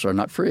overhauls are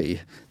not free,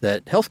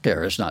 that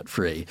healthcare is not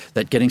free,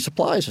 that getting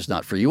supplies is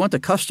not free. You want the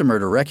customer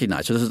to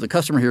recognize. So the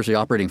customer here is the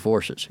operating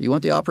forces. You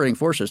want the operating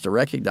forces to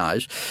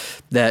recognize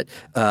that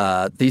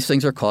these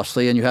things are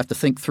costly and you have to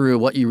think through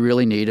what you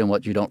really need and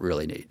what you don't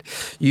really need.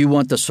 You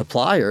want the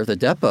supplier, the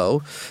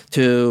depot,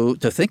 to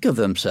think of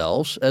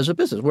themselves as a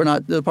business.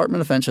 The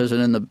Department of Defense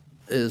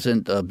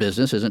isn't a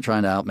business, isn't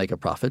trying to outmake a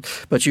profit,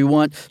 but you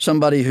want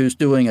somebody who's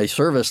doing a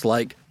service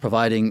like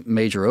providing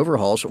major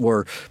overhauls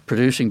or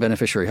producing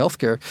beneficiary health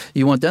care.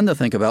 You want them to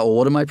think about, well,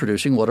 what am I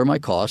producing? What are my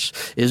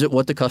costs? Is it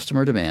what the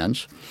customer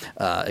demands,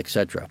 et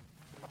cetera?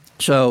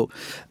 So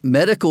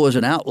medical is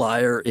an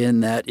outlier in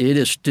that it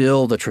is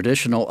still the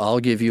traditional, I'll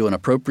give you an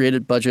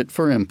appropriated budget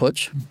for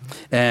inputs,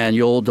 and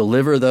you'll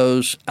deliver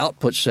those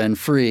outputs then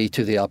free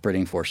to the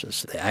operating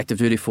forces. The active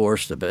duty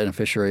force, the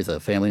beneficiaries, the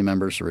family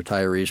members, the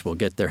retirees will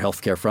get their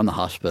health care from the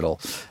hospital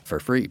for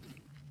free.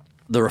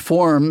 The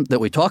reform that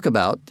we talk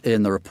about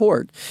in the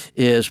report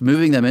is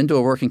moving them into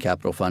a working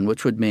capital fund,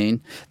 which would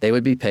mean they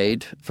would be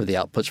paid for the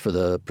outputs for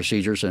the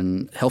procedures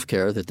and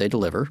healthcare that they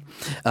deliver.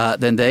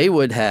 Then they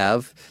would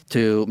have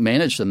to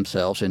manage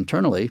themselves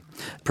internally,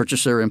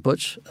 purchase their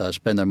inputs,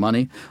 spend their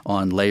money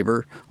on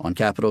labor, on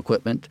capital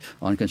equipment,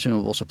 on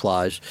consumable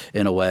supplies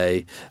in a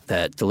way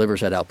that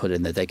delivers that output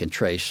and that they can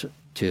trace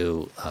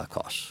to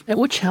costs. And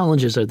what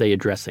challenges are they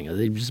addressing? Are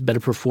they just better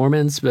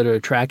performance, better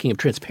tracking of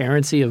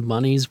transparency of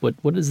monies?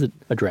 What is it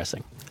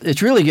addressing?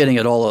 It's really getting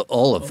at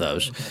all of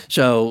those.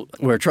 So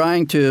we're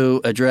trying to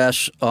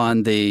address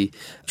on the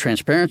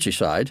transparency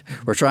side.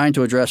 We're trying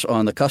to address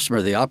on the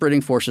customer, the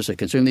operating forces that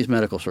consume these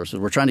medical sources.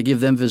 We're trying to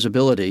give them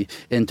visibility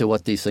into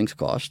what these things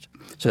cost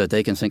so that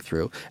they can think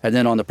through. And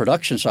then on the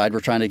production side, we're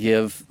trying to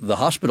give the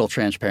hospital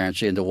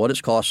transparency into what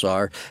its costs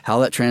are, how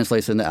that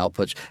translates into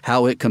outputs,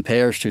 how it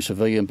compares to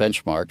civilian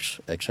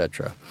benchmarks, et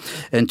cetera.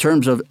 In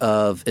terms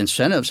of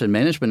incentives and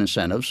management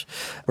incentives,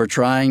 we're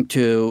trying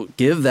to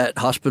give that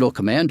hospital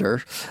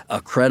commander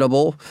a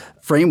credible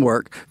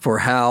framework for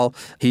how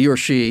he or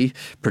she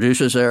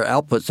produces their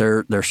outputs,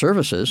 their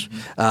services,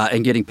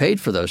 and getting paid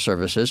for those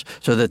services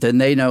so that then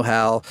they know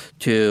how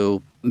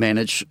to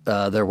manage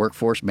their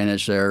workforce,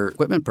 manage their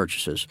equipment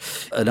purchases.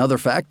 Another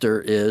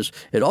factor is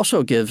it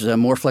also gives them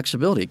more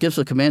flexibility. It gives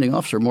the commanding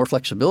officer more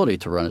flexibility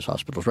to run his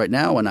hospitals. Right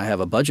now, when I have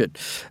a budget,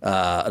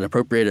 an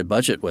appropriated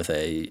budget with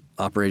a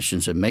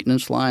operations and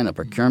maintenance line, a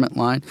procurement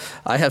line,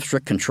 I have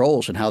strict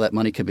controls on how that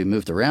money can be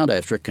moved around. I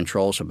have strict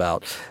controls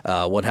about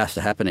what has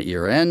to happen at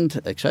year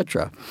end, et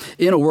cetera.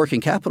 In a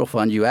working capital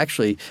fund, you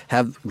actually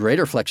have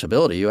greater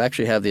flexibility. You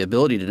actually have the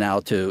ability to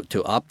now to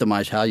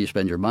optimize how you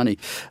spend your money,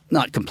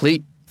 not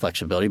complete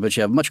flexibility, but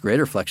you have much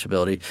greater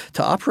flexibility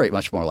to operate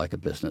much more like a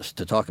business,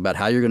 to talk about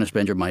how you're going to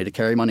spend your money, to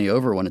carry money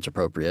over when it's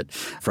appropriate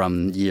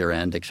from year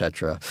end, et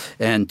cetera,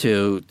 and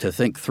to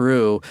think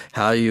through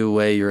how you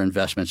weigh your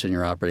investments in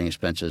your operating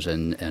expenses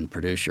and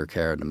produce your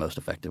care in the most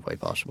effective way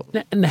possible.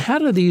 And how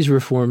do these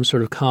reforms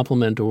sort of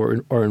complement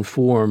or are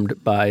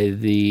informed by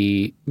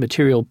the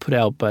material put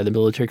out by the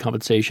Military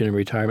Compensation and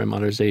Retirement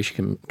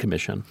Modernization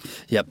Commission?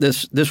 Yep.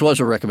 This was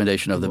a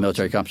recommendation of the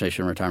Military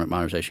Compensation and Retirement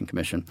Modernization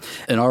Commission.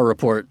 In our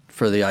report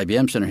for the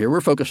IBM Center here,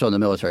 we're focused on the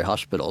military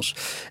hospitals.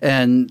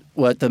 And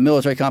what the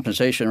Military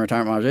Compensation and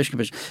Retirement Modernization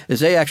Commission is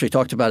they actually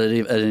talked about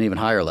it at an even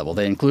higher level.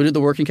 They included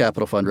the working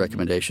capital fund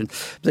recommendation.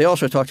 They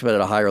also talked about it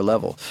at a higher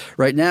level.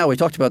 Right now, we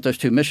talked about those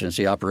two missions,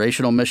 the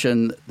operational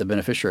mission, the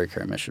beneficiary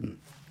care mission.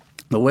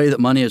 The way that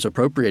money is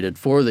appropriated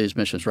for these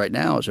missions right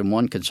now is in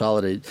one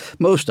consolidated –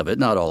 most of it,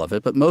 not all of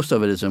it, but most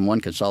of it is in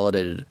one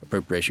consolidated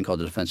appropriation called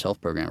the Defense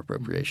Health Program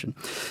appropriation.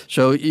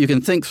 So you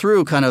can think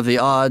through kind of the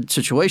odd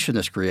situation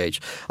this creates.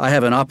 I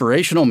have an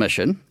operational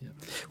mission,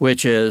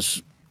 which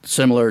is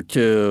similar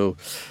to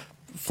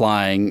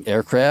flying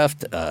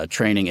aircraft,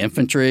 training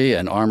infantry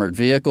and armored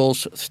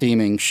vehicles,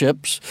 steaming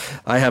ships.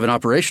 I have an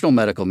operational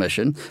medical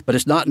mission, but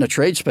it's not in a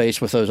trade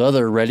space with those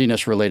other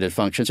readiness-related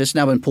functions. It's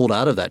now been pulled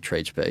out of that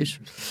trade space.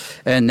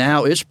 And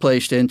now it's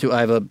placed into –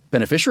 I have a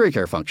beneficiary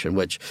care function,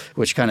 which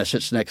kind of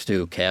sits next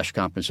to cash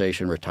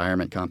compensation,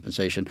 retirement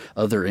compensation,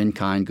 other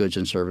in-kind goods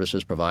and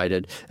services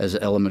provided as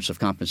elements of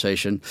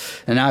compensation.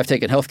 And now I've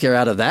taken healthcare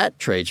out of that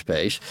trade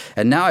space,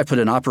 and now I put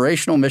an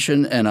operational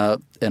mission and a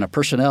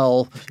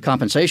personnel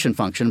compensation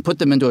function and put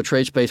them into a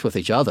trade space with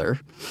each other,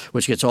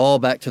 which gets all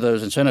back to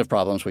those incentive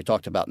problems we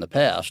talked about in the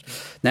past.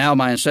 Now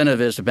my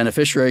incentive is the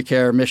beneficiary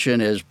care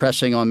mission is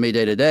pressing on me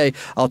day to day.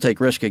 I'll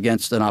take risk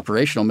against an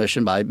operational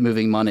mission by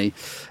moving money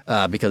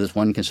because it's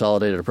one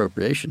consolidated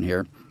appropriation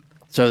here.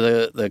 So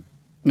the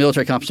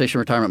Military Compensation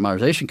and Retirement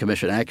Modernization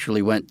Commission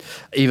actually went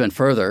even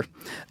further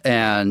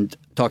and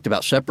talked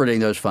about separating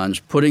those funds,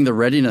 putting the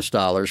readiness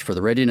dollars for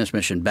the readiness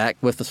mission back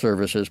with the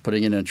services,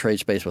 putting it in a trade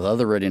space with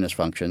other readiness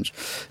functions,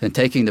 and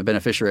taking the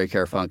beneficiary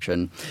care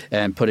function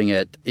and putting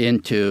it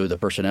into the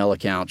personnel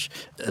accounts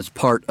as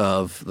part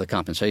of the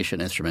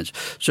compensation instruments.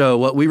 So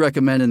what we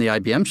recommend in the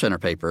IBM Center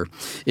paper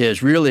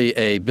is really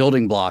a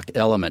building block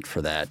element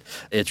for that.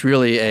 It's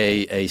really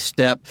a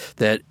step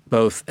that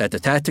both at the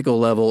tactical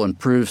level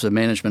improves the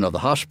management of the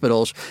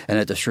hospitals and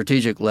at the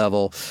strategic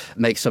level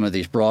makes some of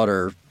these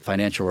broader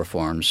financial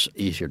reforms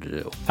easier to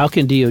do. How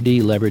can DoD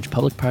leverage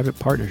public-private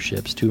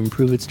partnerships to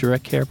improve its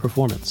direct care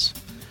performance?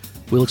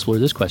 We'll explore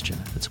this question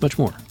and so much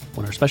more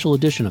when our special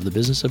edition of the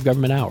Business of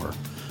Government Hour,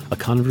 A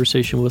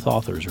Conversation with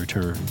Authors,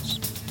 returns.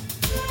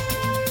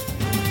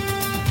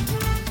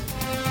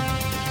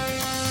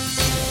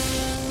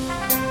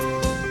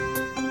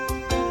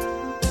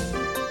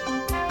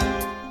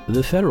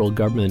 The federal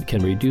government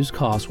can reduce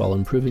costs while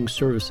improving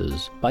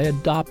services by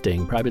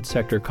adopting private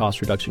sector cost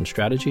reduction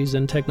strategies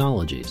and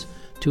technologies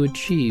to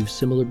achieve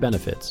similar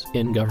benefits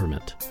in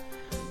government.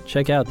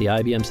 Check out the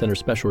IBM Center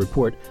Special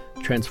Report,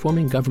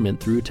 Transforming Government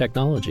Through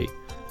Technology,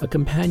 a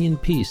companion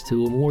piece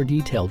to a more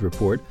detailed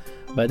report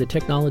by the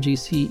Technology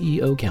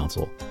CEO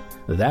Council.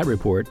 That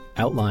report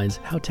outlines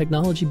how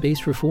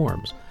technology-based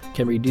reforms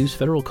can reduce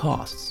federal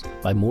costs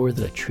by more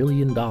than $1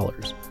 trillion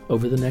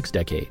over the next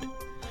decade.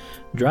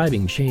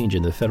 Driving change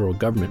in the federal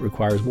government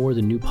requires more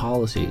than new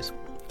policies.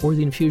 or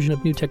the infusion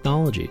of new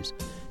technologies.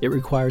 It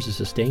requires a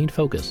sustained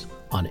focus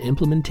on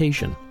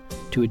implementation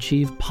to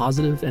achieve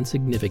positive and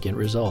significant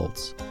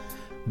results.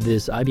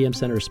 This IBM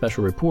Center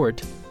Special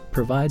Report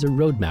provides a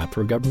roadmap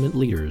for government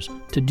leaders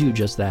to do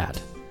just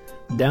that.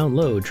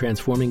 Download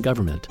Transforming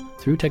Government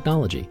Through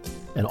Technology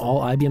and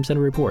all IBM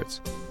Center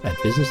reports at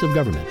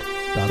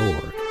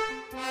businessofgovernment.org.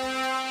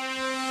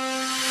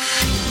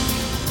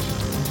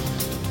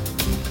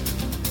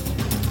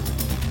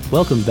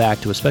 Welcome back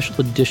to a special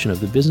edition of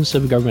the Business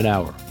of Government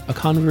Hour, a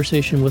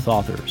conversation with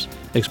authors,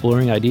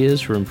 exploring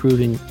ideas for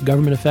improving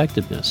government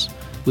effectiveness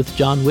with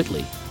John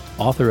Whitley,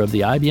 author of the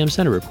IBM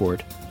Center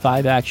Report,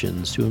 5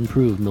 Actions to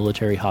Improve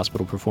Military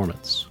Hospital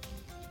Performance.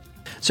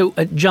 So,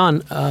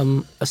 John,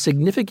 a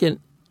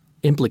significant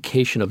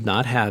implication of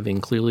not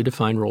having clearly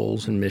defined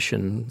roles and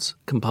missions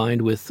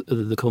combined with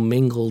the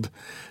commingled,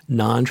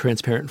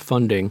 non-transparent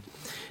funding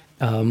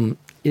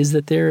is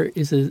that there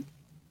is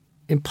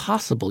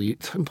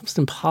it's almost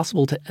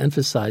impossible to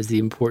emphasize the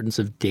importance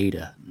of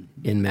data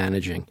in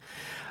managing.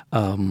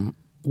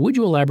 Would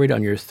you elaborate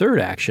on your third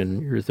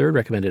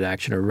recommended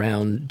action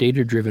around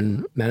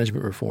data-driven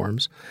management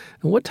reforms,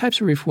 and what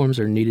types of reforms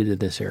are needed in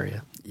this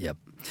area? Yep.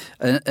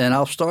 And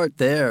I'll start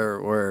there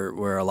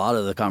where a lot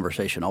of the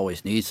conversation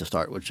always needs to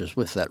start, which is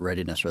with that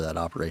readiness or that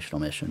operational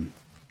mission.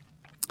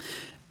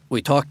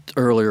 We talked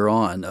earlier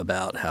on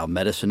about how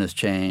medicine has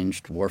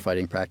changed,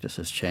 warfighting practice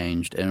has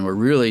changed, and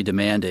we're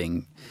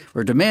demanding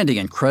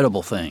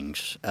incredible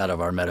things out of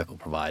our medical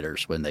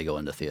providers when they go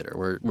into theater.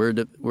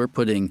 We're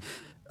putting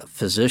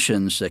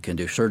physicians that can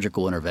do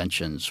surgical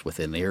interventions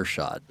within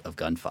earshot of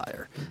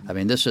gunfire. I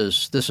mean, this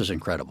is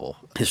incredible.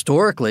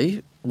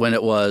 Historically, when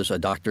it was a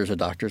doctor's a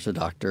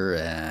doctor,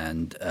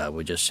 and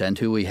we just send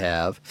who we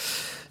have,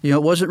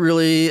 it wasn't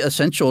really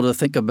essential to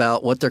think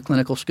about what their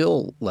clinical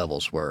skill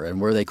levels were and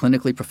were they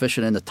clinically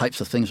proficient in the types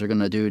of things they're going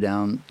to do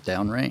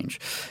downrange.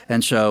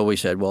 And so we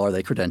said, well, are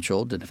they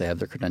credentialed? And if they have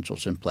their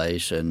credentials in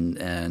place,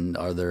 and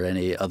are there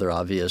any other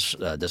obvious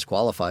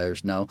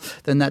disqualifiers? No,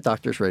 then that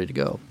doctor's ready to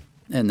go.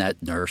 And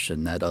that nurse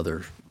and that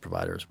other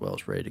provider as well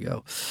is ready to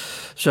go.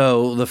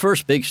 So the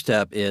first big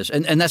step is –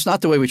 and that's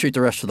not the way we treat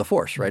the rest of the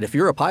force, right? If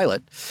you're a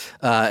pilot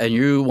and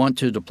you want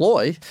to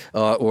deploy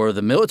or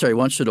the military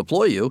wants to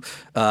deploy you,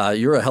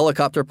 you're a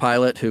helicopter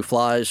pilot who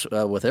flies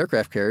with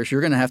aircraft carriers.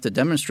 You're going to have to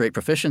demonstrate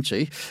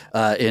proficiency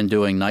in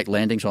doing night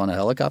landings on a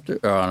helicopter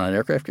or on an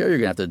aircraft carrier. You're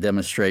going to have to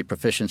demonstrate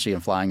proficiency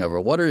in flying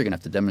over water. You're going to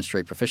have to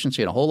demonstrate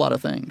proficiency in a whole lot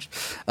of things.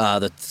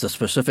 The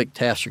specific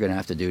tasks you're going to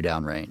have to do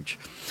downrange.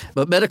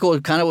 But medical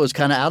was kind of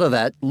out of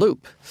that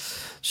loop.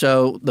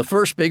 So the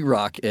first big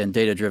rock in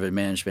data-driven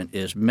management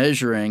is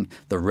measuring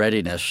the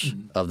readiness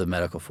of the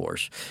medical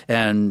force.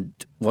 And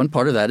one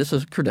part of that is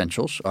the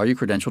credentials. Are you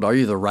credentialed? Are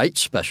you the right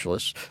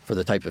specialist for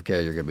the type of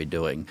care you're going to be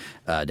doing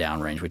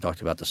downrange? We talked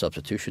about the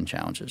substitution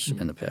challenges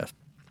in the past.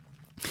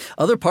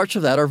 Other parts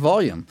of that are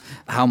volume.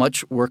 How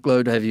much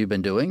workload have you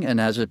been doing, and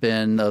has it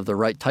been of the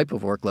right type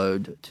of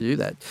workload to do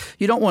that?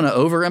 You don't want to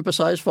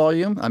overemphasize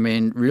volume. I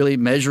mean, really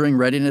measuring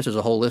readiness is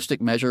a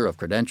holistic measure of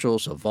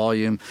credentials, of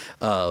volume,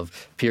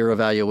 of peer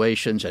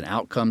evaluations and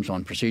outcomes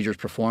on procedures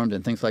performed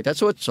and things like that.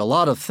 So it's a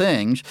lot of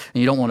things,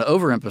 and you don't want to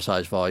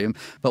overemphasize volume,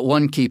 but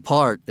one key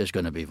part is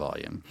going to be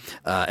volume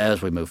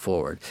as we move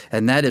forward.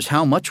 And that is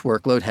how much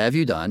workload have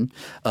you done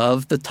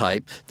of the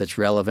type that's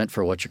relevant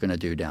for what you're going to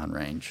do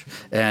downrange.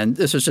 And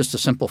this is just a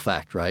simple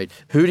fact, right?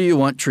 Who do you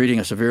want treating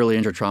a severely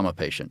injured trauma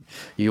patient?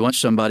 You want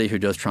somebody who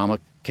does trauma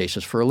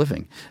cases for a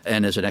living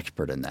and is an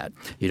expert in that.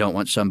 You don't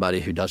want somebody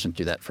who doesn't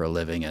do that for a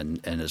living and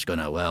is going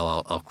to,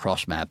 I'll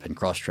cross-map and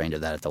cross-train to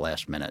that at the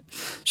last minute.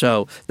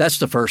 So that's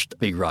the first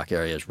big rock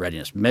area is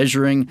readiness,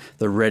 measuring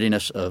the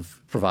readiness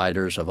of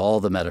providers of all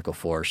the medical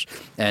force,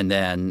 and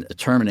then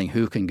determining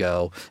who can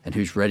go and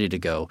who's ready to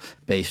go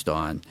based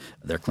on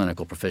their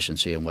clinical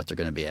proficiency and what they're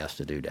going to be asked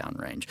to do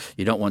downrange.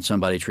 You don't want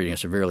somebody treating a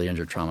severely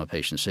injured trauma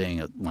patient seeing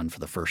one for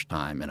the first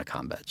time in a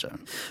combat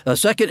zone. The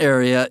second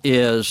area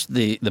is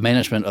the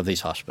management of these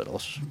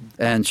hospitals.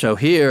 And so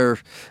here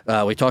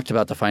we talked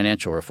about the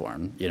financial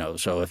reform.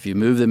 So if you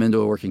move them into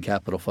a working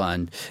capital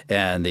fund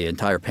and the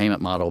entire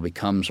payment model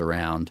becomes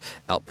around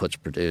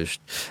outputs produced,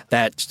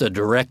 that's the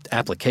direct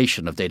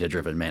application of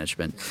data-driven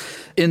management.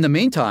 In the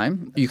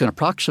meantime, you can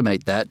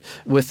approximate that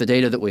with the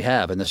data that we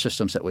have and the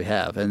systems that we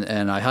have.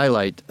 And I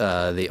highlight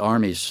the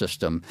Army's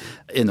system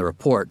in the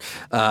report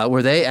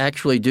where they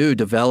actually do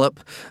develop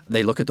 –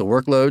 they look at the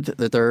workload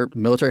that their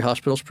military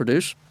hospitals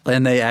produce,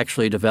 and they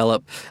actually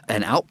develop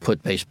an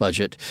output-based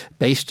budget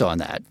based on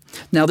that.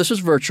 Now, this is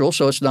virtual,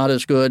 so it's not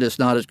as good. It's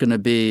not going to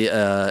be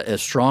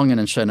as strong an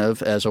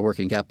incentive as a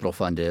working capital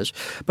fund is.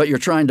 But you're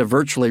trying to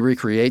virtually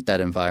recreate that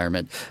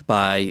environment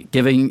by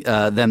giving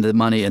them the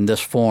money in this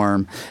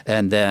form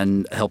and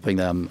then helping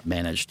them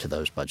manage to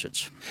those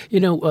budgets.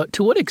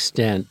 To what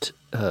extent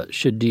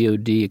should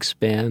DoD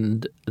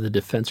expand the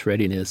defense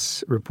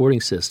readiness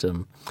reporting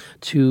system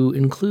to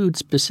include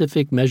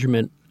specific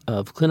measurement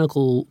of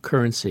clinical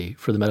currency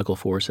for the medical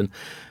force, and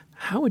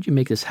how would you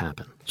make this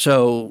happen?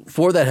 So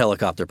for that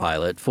helicopter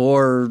pilot,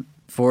 for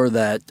for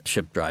that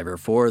ship driver,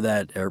 for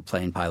that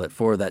airplane pilot,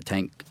 for that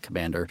tank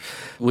commander.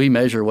 We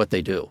measure what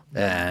they do,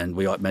 and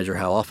we measure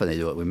how often they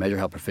do it. We measure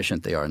how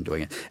proficient they are in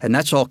doing it. And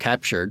that's all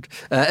captured.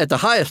 At the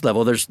highest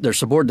level, there's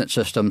subordinate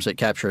systems that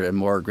capture it in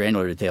more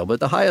granular detail. But at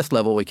the highest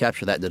level, we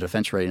capture that in the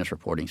Defense Readiness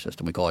Reporting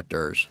System. We call it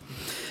DRS.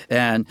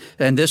 And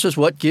this is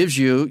what gives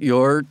you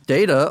your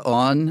data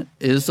on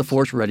is the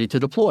force ready to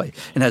deploy.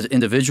 It has an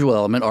individual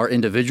element, are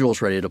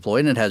individuals ready to deploy,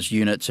 and it has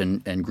units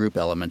and group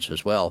elements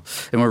as well.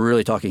 And we're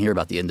really talking here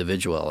about the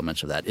individual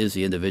elements of that. Is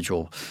the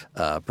individual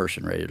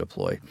person ready to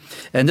deploy?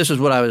 And this is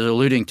what I was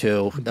alluding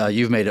to.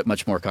 You've made it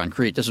much more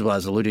concrete. This is what I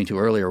was alluding to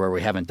earlier where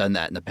we haven't done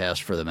that in the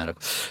past for the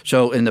medical.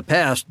 So in the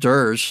past,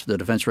 DRS, the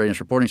Defense Readiness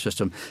Reporting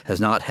System, has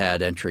not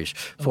had entries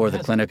for the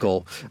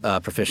clinical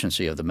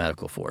proficiency of the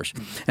medical force.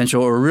 And so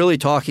what we're really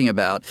talking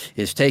about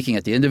is taking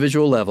at the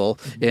individual level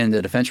in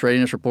the Defense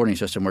Readiness Reporting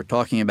System, we're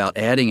talking about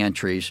adding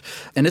entries.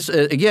 And it's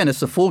again, it's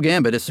the full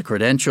gambit. It's the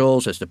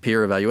credentials, it's the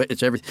peer evaluation,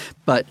 it's everything.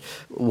 But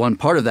one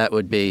part of that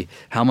would be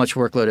how much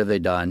workload have they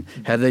done?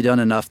 Have they done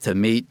enough to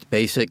meet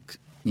basic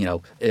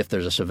if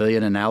there's a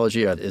civilian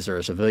analogy, is there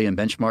a civilian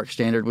benchmark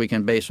standard we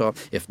can base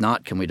off? If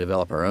not, can we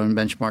develop our own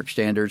benchmark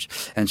standards?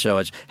 And so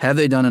it's have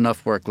they done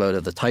enough workload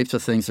of the types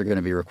of things they're going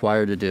to be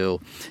required to do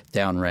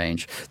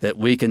downrange that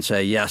we can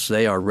say, yes,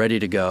 they are ready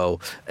to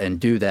go and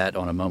do that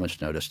on a moment's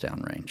notice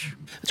downrange.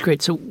 That's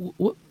great. So,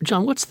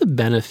 John, what's the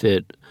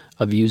benefit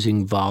of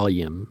using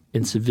volume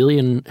in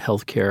civilian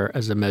healthcare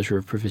as a measure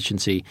of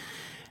proficiency?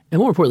 And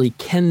more importantly,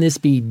 can this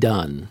be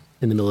done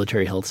in the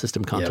military health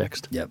system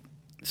context? Yep.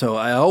 So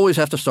I always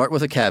have to start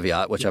with a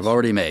caveat, which I've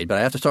already made, but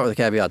I have to start with a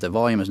caveat that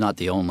volume is not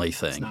the only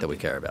thing that we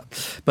care about.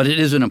 But it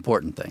is an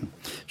important thing.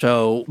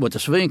 So what the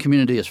civilian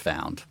community has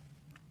found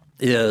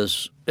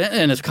is –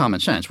 and it's common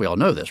sense. We all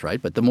know this, right?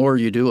 But the more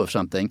you do of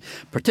something,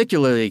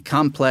 particularly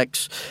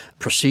complex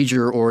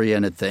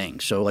procedure-oriented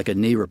things, so like a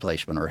knee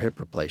replacement or a hip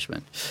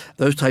replacement,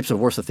 those types of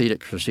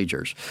orthopedic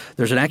procedures.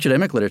 There's an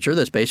academic literature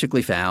that's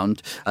basically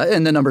found,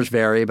 and the numbers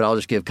vary, but I'll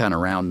just give kind of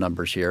round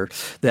numbers here,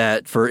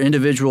 that for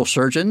individual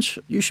surgeons,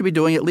 you should be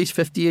doing at least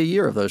 50 a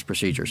year of those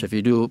procedures. If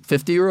you do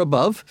 50 or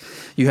above,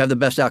 you have the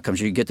best outcomes.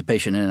 You can get the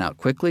patient in and out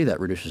quickly. That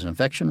reduces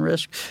infection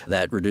risk.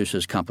 That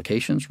reduces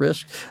complications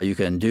risk. You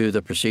can do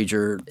the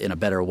procedure in a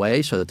better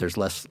way so that there's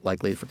less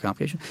likely for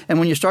complication. And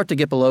when you start to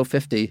get below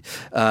 50,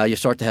 you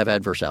start to have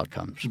adverse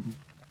outcomes. Mm-hmm.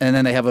 And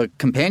then they have a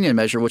companion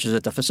measure, which is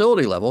at the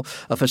facility level.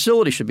 A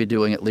facility should be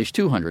doing at least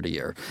 200 a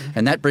year. Mm-hmm.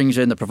 And that brings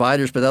in the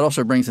providers, but that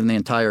also brings in the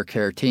entire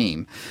care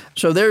team.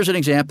 So there's an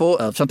example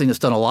of something that's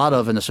done a lot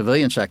of in the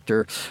civilian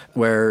sector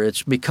where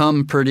it's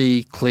become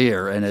pretty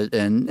clear.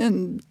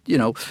 And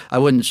I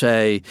wouldn't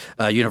say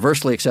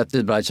universally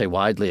accepted, but I'd say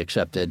widely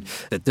accepted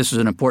that this is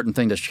an important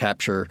thing to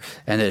capture.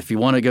 And that if you're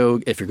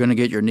going to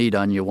get your knee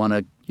done, you want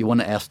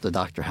to ask the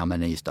doctor how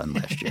many he's done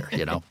last year,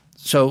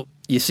 So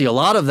you see a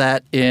lot of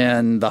that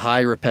in the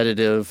high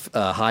repetitive,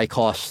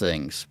 high-cost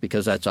things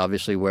because that's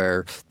obviously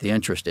where the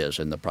interest is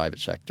in the private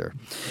sector.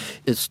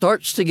 It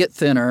starts to get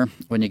thinner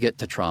when you get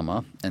to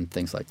trauma and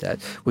things like that.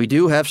 We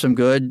do have some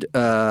good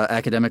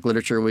academic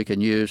literature we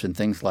can use in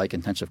things like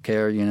intensive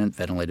care unit,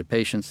 ventilated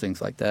patients, things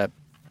like that.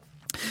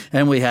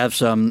 And we have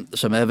some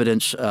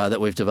evidence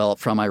that we've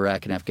developed from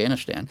Iraq and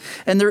Afghanistan.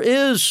 And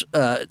there's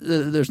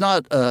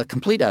not a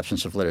complete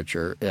absence of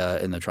literature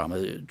in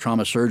the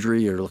trauma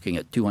surgery. You're looking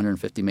at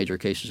 250 major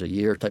cases a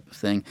year type of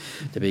thing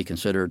to be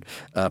considered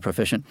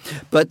proficient.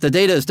 But the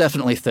data is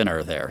definitely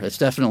thinner there. It's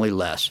definitely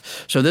less.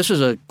 So this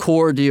is a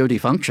core DoD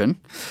function,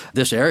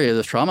 this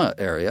trauma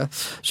area.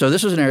 So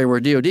this is an area where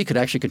DoD could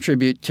actually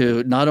contribute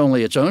to not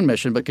only its own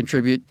mission, but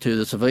contribute to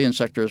the civilian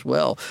sector as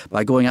well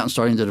by going out and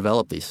starting to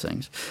develop these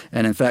things.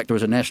 And in fact, there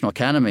was a National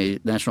Academy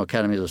of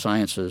the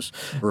Sciences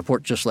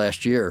report just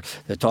last year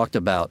that talked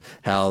about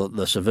how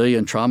the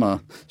civilian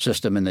trauma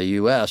system in the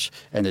U.S.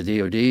 and the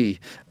DoD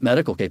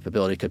medical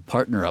capability could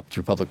partner up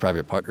through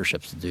public-private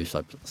partnerships to do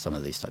some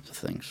of these types of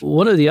things.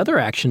 One of the other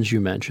actions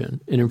you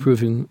mentioned in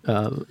improving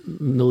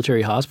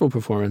military hospital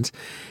performance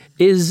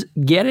is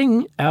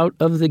getting out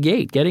of the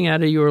gate, getting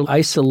out of your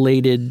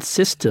isolated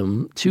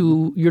system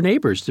to your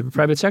neighbors, to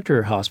private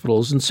sector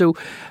hospitals. And so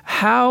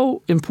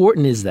how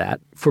important is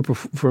that for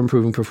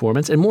improving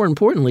performance? And more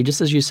importantly,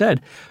 just as you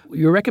said,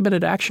 your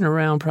recommended action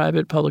around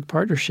private-public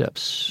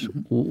partnerships,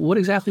 what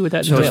exactly would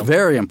that entail? So it's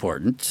very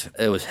important.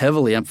 It was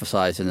heavily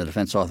emphasized in the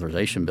Defense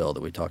Authorization Bill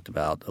that we talked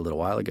about a little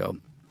while ago.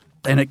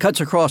 And it cuts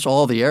across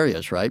all the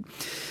areas, right?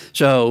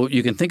 So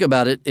you can think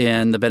about it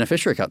in the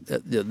beneficiary account,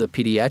 the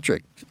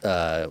pediatric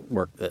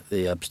work,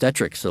 the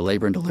obstetrics, the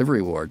labor and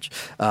delivery wards.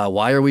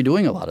 Why are we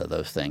doing a lot of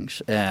those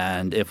things?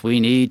 And if we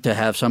need to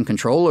have some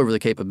control over the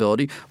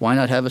capability, why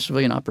not have a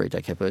civilian operate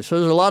that capability? So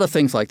there's a lot of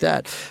things like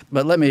that.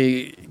 But let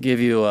me give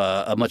you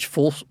a much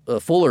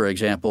fuller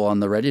example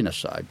on the readiness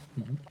side.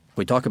 Mm-hmm.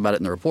 We talk about it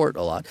in the report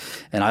a lot,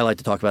 and I like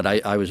to talk about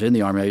I was in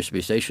the Army. I used to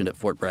be stationed at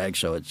Fort Bragg,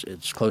 so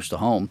it's close to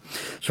home.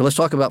 So let's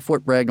talk about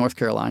Fort Bragg, North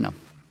Carolina.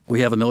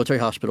 We have a military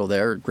hospital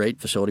there, great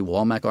facility,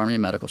 Walmack Army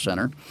Medical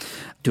Center,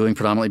 doing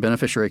predominantly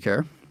beneficiary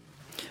care.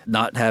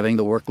 not having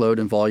the workload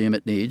and volume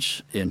it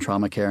needs in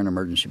trauma care and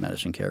emergency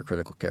medicine care,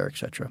 critical care, et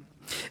cetera.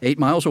 8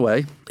 miles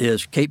away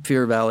is Cape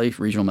Fear Valley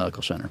Regional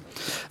Medical Center.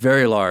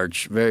 Very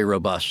large, very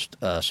robust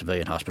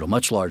civilian hospital,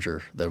 much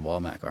larger than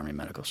Walmack Army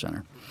Medical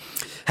Center.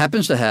 It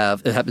happens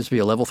to be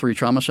a level 3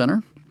 trauma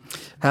center.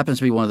 Happens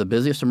to be one of the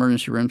busiest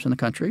emergency rooms in the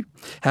country.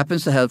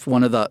 Happens to have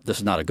this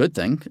is not a good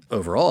thing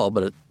overall,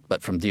 but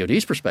from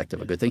DOD's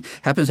perspective, a good thing,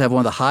 happens to have one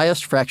of the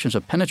highest fractions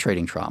of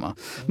penetrating trauma.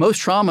 Most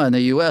trauma in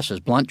the U.S. is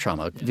blunt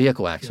trauma,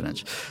 vehicle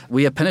accidents.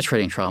 We have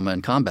penetrating trauma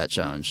in combat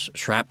zones,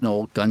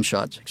 shrapnel,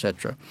 gunshots,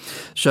 etc.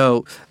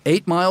 So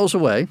 8 miles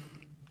away,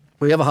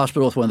 we have a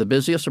hospital with one of the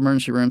busiest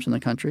emergency rooms in the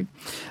country,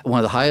 one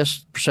of the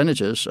highest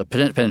percentages of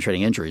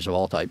penetrating injuries of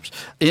all types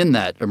in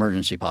that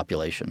emergency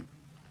population.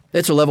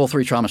 It's a level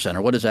 3 trauma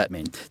center. What does that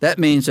mean? That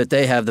means that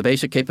they have the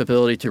basic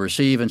capability to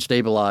receive and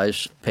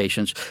stabilize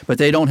patients, but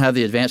they don't have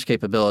the advanced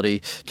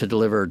capability to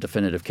deliver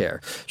definitive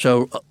care.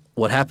 So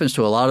what happens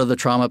to a lot of the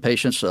trauma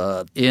patients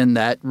in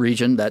that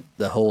region, that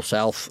the whole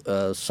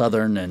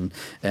southern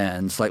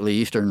and slightly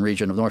eastern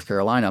region of North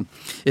Carolina,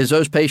 is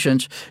those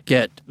patients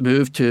get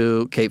moved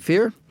to Cape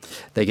Fear.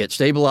 They get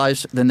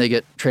stabilized, then they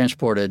get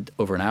transported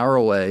over an hour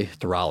away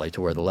to Raleigh,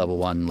 to where the level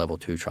 1 and level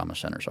 2 trauma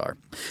centers are.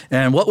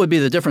 And what would be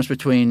the difference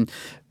between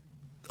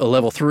a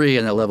level 3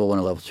 and a level 1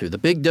 and level 2? The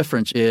big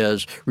difference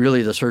is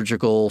really the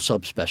surgical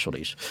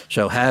subspecialties.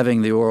 So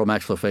having the oral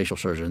maxillofacial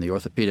surgeon, the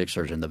orthopedic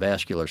surgeon, the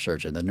vascular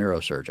surgeon, the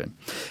neurosurgeon.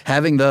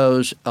 Having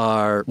those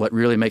are what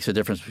really makes a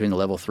difference between the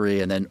level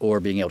 3 or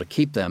being able to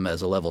keep them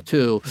as a level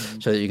 2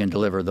 so that you can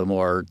deliver the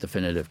more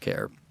definitive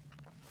care.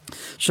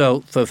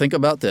 So think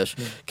about this.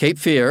 Cape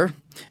Fear,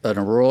 in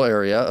a rural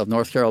area of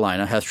North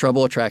Carolina, has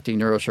trouble attracting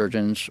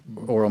neurosurgeons,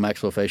 oral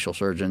maxillofacial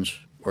surgeons,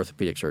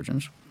 orthopedic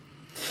surgeons.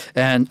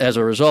 And as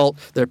a result,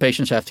 their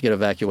patients have to get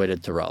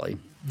evacuated to Raleigh.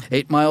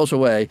 8 miles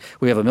away,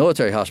 we have a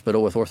military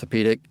hospital with with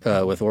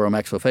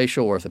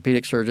oromaxillofacial,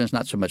 orthopedic surgeons,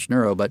 not so much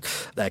neuro, but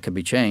that could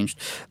be changed,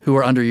 who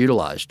are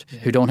underutilized,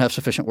 who don't have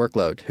sufficient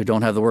workload, who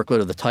don't have the workload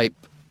of the type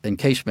and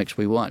case mix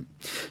we want.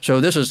 So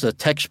this is the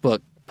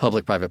textbook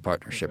public-private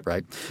partnership,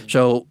 right?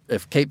 So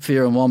if Cape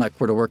Fear and Walmack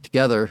were to work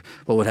together,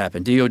 what would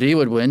happen? DOD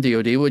would win.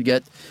 DOD would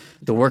get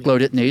the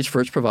workload it needs for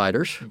its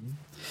providers.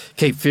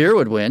 Cape Fear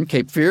would win.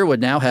 Cape Fear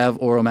would now have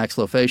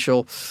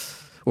oromaxillofacial,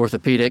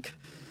 orthopedic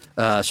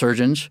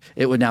surgeons.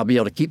 It would now be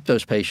able to keep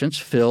those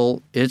patients,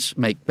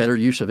 make better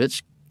use of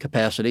its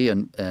capacity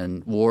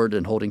and ward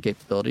and holding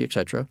capability, et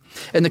cetera.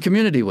 And the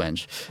community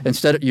wins.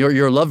 Instead of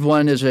your loved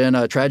one is in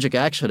a tragic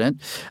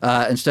accident,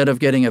 instead of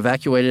getting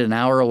evacuated an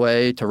hour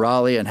away to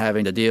Raleigh and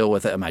having to deal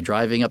with, am I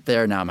driving up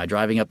there? Now am I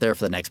driving up there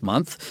for the next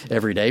month,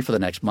 every day for the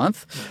next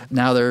month?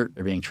 Now they're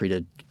being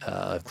treated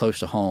close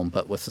to home,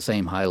 but with the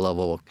same high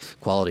level of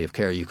quality of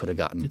care you could have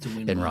gotten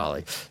in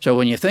Raleigh. So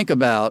when you think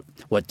about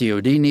what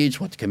DOD needs,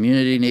 what the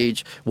community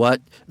needs,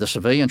 what the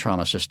civilian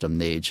trauma system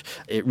needs,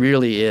 it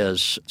really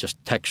is just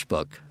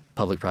textbook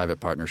public-private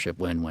partnership,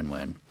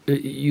 win-win-win.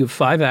 You have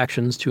 5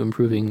 actions to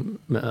improving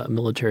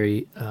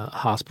military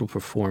hospital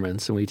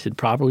performance, and we did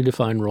properly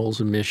define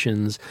roles and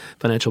missions,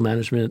 financial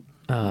management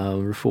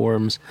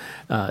reforms,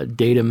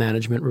 data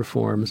management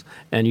reforms,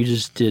 and you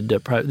just did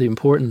the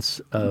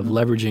importance of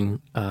leveraging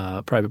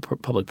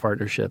private-public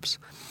partnerships.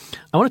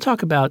 I want to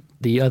talk about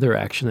the other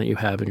action that you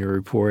have in your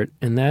report,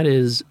 and that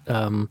is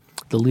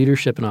the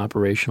leadership and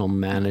operational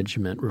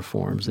management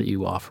reforms that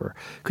you offer.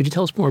 Could you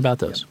tell us more about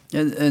those?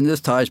 Yeah. And this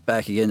ties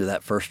back again to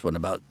that first one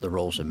about the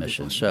roles and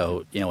missions.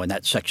 So, in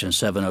that Section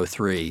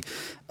 703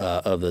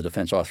 of the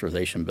Defense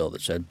Authorization Bill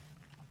that said,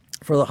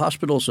 for the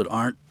hospitals that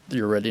aren't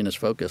your readiness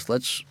focused,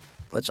 let's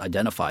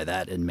identify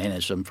that and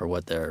manage them for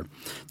what they're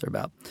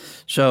about.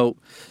 So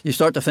you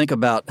start to think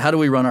about, how do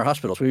we run our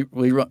hospitals?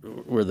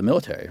 We're the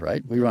military,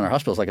 right? We run our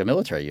hospitals like a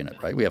military unit,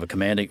 right? We have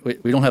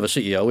we don't have a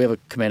CEO. We have a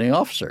commanding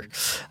officer.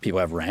 People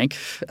have rank.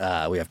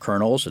 We have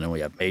colonels, and then we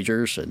have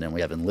majors, and then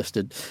we have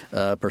enlisted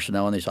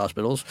personnel in these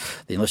hospitals.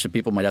 The enlisted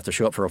people might have to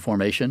show up for a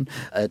formation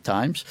at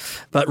times.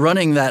 But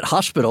running that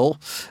hospital,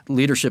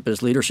 leadership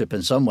is leadership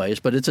in some ways,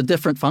 but it's a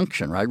different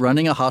function, right?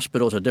 Running a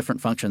hospital is a different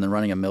function than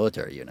running a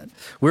military unit.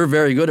 We're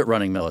very good at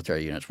running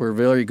military units. We're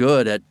very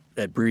good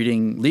at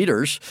breeding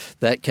leaders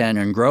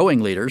and growing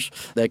leaders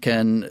that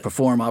can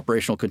perform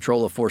operational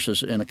control of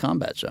forces in a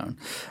combat zone.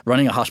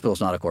 Running a hospital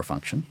is not a core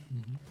function.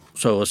 Mm-hmm.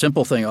 So a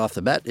simple thing off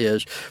the bat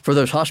is, for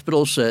those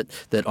hospitals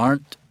that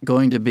aren't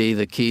going to be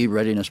the key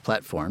readiness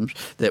platforms,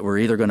 that we're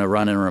either going to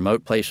run in a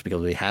remote place because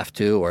we have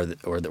to, or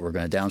that we're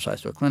going to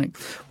downsize to a clinic,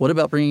 what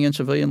about bringing in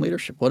civilian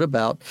leadership? What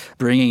about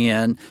bringing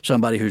in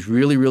somebody who's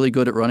really, really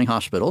good at running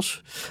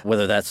hospitals,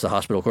 whether that's the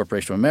Hospital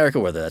Corporation of America,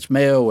 whether that's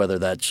Mayo, whether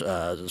that's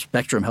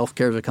Spectrum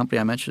Healthcare is a company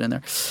I mentioned in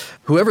there.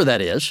 Whoever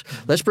that is,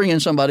 let's bring in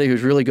somebody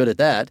who's really good at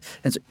that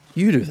and say,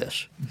 you do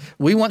this.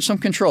 We want some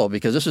control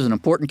because this is an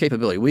important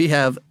capability. We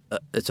have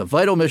it's a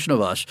vital mission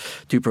of us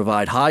to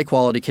provide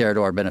high-quality care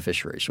to our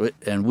beneficiaries.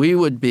 And we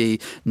would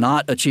be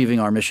not achieving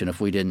our mission if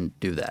we didn't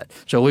do that.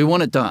 So we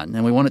want it done,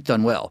 and we want it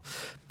done well.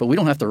 But we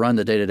don't have to run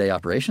the day-to-day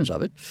operations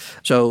of it.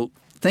 So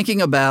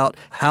thinking about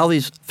how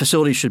these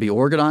facilities should be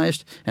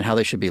organized and how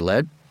they should be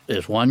led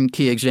is one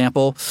key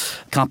example.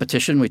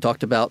 Competition we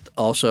talked about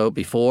also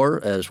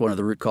before as one of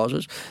the root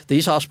causes.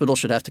 These hospitals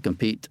should have to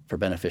compete for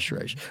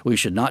beneficiaries. We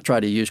should not try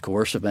to use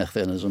coercive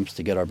mechanisms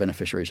to get our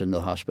beneficiaries into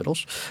the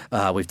hospitals.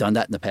 We've done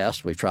that in the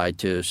past. We've tried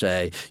to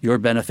say your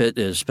benefit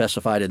is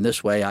specified in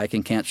this way. I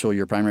can cancel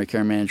your primary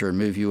care manager and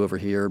move you over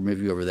here,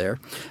 move you over there.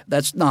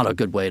 That's not a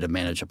good way to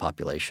manage a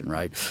population,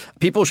 right?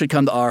 People should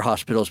come to our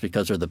hospitals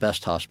because they're the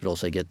best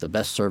hospitals. They get the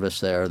best service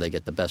there. They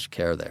get the best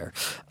care there.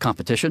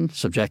 Competition,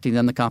 subjecting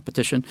them to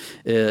competition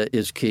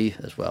is key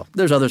as well.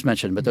 There's others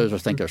mentioned, but those I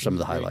think are some of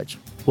the highlights.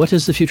 What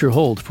does the future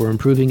hold for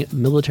improving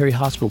military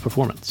hospital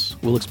performance?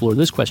 We'll explore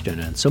this question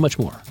and so much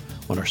more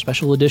when our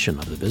special edition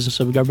of the Business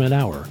of Government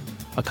Hour,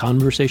 A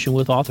Conversation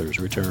with Authors,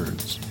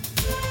 returns.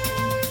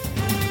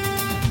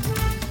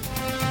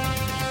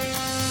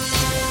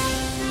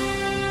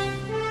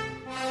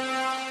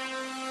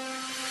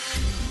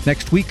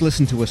 Next week,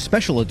 listen to a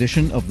special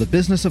edition of the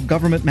Business of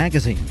Government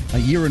magazine, a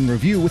year in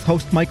review with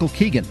host Michael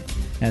Keegan,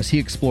 as he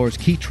explores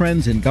key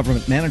trends in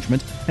government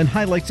management and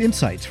highlights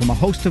insights from a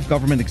host of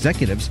government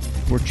executives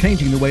who are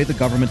changing the way the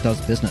government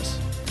does business.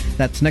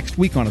 That's next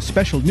week on a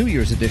special New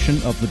Year's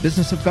edition of the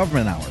Business of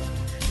Government Hour.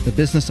 The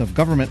Business of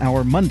Government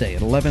Hour, Monday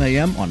at 11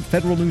 a.m. on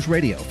Federal News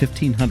Radio,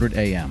 1500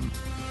 a.m.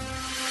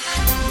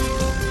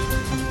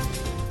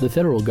 The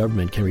federal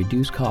government can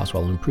reduce costs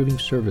while improving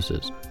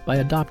services by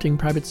adopting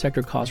private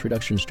sector cost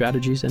reduction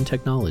strategies and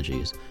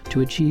technologies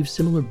to achieve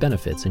similar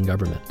benefits in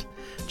government.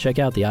 Check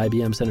out the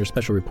IBM Center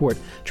Special Report,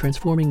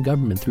 Transforming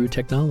Government Through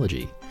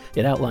Technology.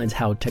 It outlines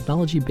how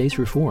technology-based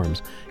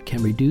reforms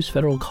can reduce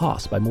federal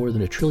costs by more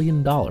than $1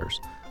 trillion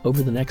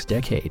over the next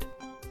decade.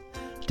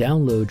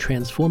 Download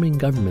Transforming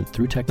Government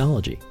Through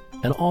Technology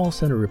and all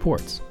center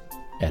reports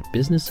at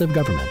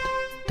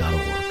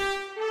businessofgovernment.org.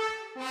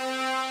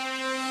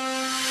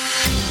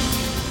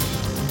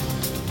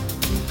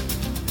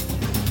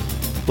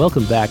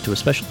 Welcome back to a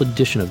special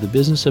edition of the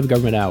Business of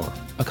Government Hour,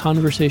 a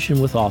conversation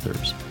with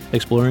authors,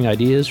 exploring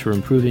ideas for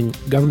improving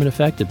government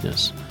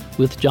effectiveness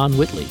with John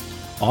Whitley,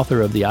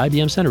 author of the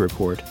IBM Center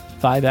Report,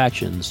 5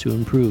 Actions to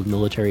Improve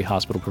Military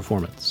Hospital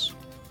Performance.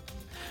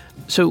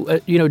 So,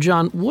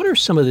 John, what are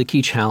some of the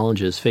key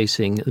challenges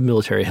facing the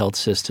military health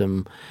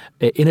system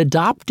in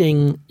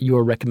adopting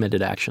your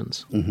recommended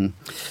actions? Mm-hmm.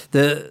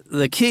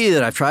 The key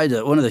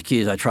that one of the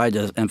keys I tried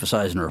to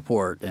emphasize in the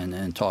report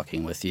and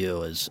talking with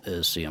you is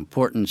the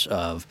importance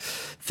of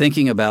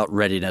thinking about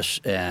readiness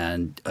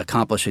and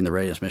accomplishing the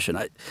readiness mission.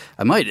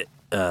 I might,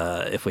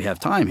 if we have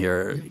time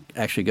here,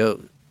 actually go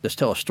just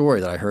tell a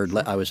story that I heard.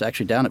 I was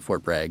actually down at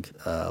Fort Bragg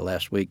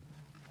last week.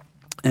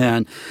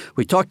 And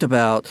we talked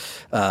about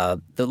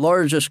the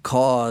largest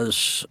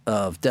cause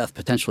of death of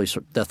potentially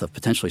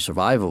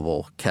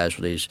survivable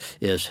casualties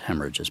is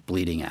hemorrhages,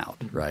 bleeding out,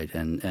 right?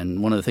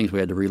 And one of the things we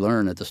had to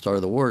relearn at the start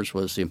of the wars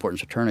was the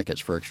importance of tourniquets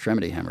for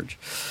extremity hemorrhage.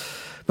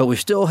 But we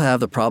still have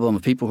the problem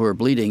of people who are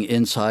bleeding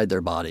inside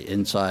their body,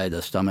 inside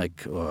the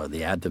stomach or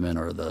the abdomen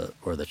or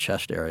the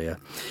chest area.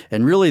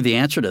 And really the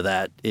answer to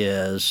that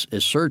is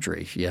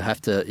surgery. You have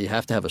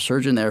to have a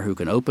surgeon there who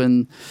can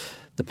open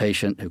the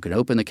patient, who can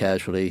open the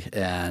casualty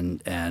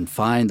and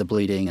find the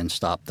bleeding and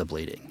stop the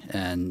bleeding.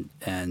 And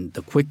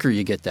the quicker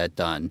you get that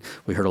done,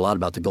 we heard a lot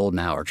about the golden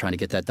hour, trying to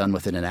get that done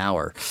within an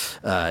hour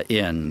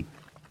in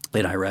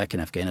Iraq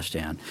and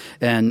Afghanistan.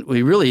 And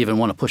we really even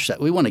want to push that.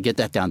 We want to get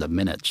that down to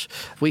minutes.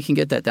 If we can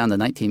get that down to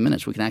 19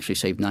 minutes, we can actually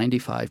save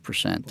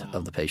 95%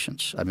 of the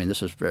patients. I mean,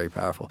 this is very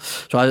powerful.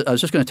 So I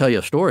was just going to tell you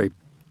a story.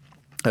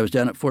 I was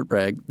down at Fort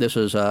Bragg. This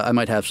is I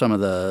might have some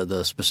of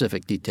the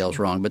specific details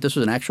wrong, but this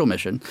is an actual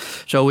mission.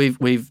 So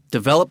we've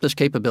developed this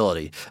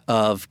capability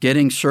of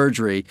getting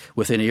surgery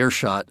within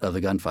earshot of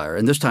the gunfire,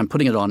 and this time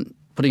putting it on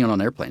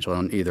airplanes,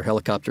 on either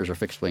helicopters or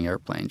fixed-wing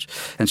airplanes.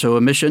 And so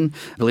a mission,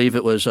 I believe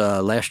it was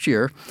last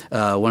year,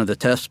 one of the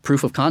test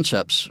proof of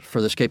concepts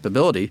for this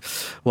capability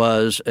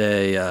was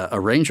a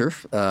Ranger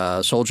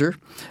soldier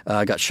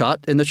got shot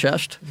in the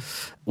chest.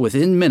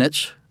 Within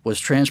minutes, was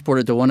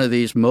transported to one of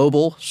these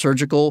mobile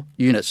surgical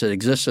units that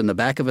exists in the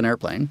back of an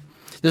airplane.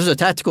 This is a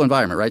tactical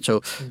environment, right?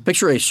 So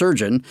picture a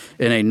surgeon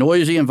in a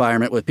noisy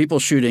environment with people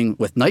shooting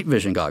with night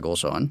vision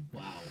goggles on.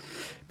 Wow.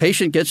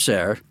 Patient gets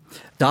there,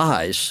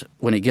 dies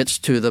when he gets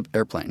to the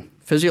airplane.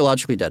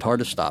 Physiologically dead, hard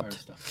to stop.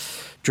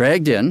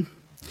 Dragged in.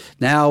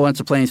 Now, once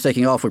the plane's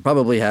taking off,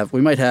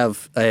 we might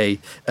have a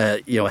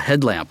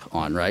headlamp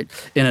on, right?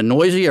 In a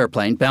noisy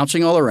airplane,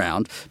 bouncing all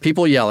around,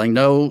 people yelling,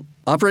 no,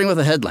 operating with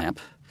a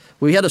headlamp.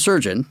 We had a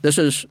surgeon.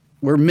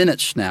 We're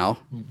minutes now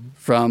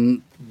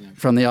from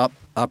the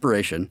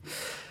operation.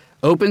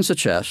 Opens the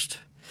chest,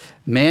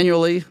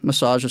 manually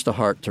massages the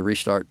heart to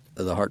restart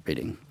the heart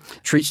beating.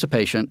 Treats the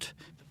patient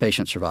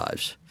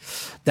survives.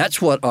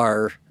 That's what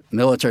our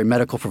military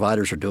medical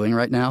providers are doing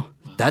right now.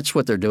 That's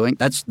what they're doing.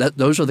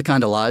 Those are the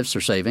kind of lives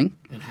they're saving.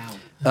 And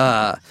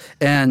how?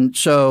 And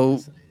so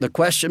the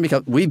question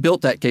becomes: we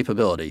built that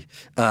capability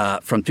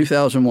from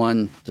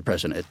 2001 to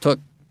present. It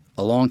took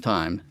a long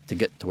time to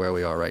get to where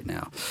we are right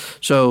now.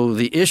 So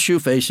the issue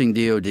facing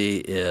DOD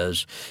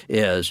is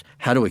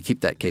how do we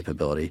keep that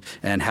capability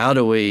and how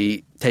do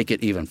we take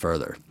it even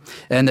further?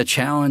 And the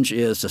challenge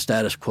is the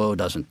status quo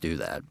doesn't do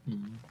that.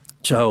 Mm-hmm.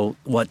 So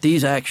what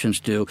these actions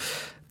do,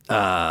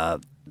 the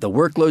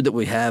workload that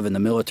we have in the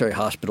military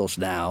hospitals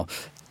now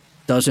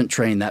doesn't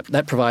train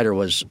that provider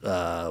was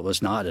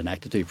not an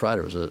active duty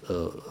provider. It was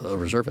a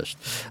reservist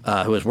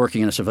who was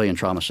working in a civilian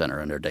trauma center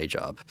in their day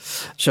job.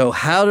 So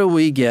how do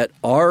we get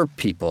our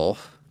people,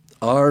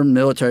 our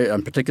military,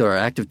 in particular our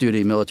active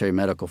duty military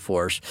medical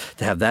force,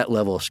 to have that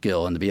level of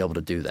skill and to be able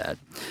to do that?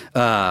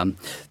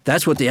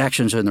 That's what the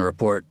actions in the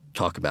report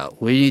talk about.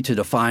 We need to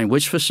define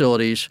which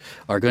facilities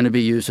are going to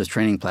be used as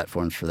training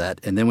platforms for that,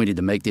 and then we need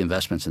to make the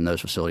investments in those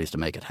facilities to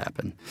make it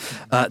happen.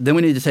 Then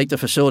we need to take the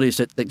facilities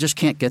that just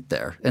can't get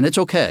there, and it's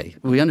okay.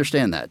 We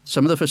understand that.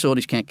 Some of the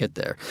facilities can't get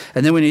there.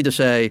 And then we need to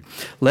say,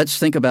 let's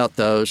think about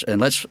those, and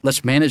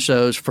let's manage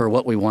those for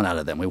what we want out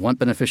of them. We want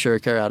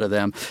beneficiary care out of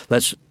them.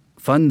 Let's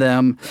fund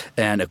them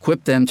and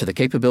equip them to the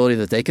capability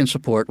that they can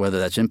support, whether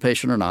that's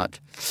inpatient or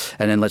not,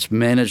 and then let's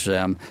manage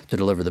them to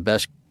deliver the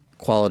best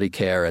quality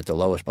care at the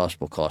lowest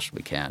possible cost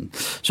we can.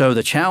 So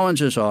the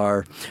challenges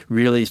are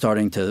really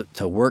starting to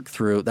work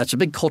through. That's a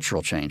big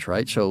cultural change,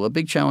 right? So a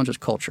big challenge is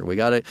culture. We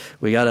got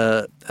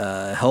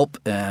to help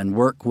and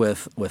work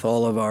with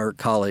all of our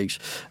colleagues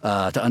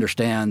to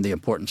understand the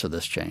importance of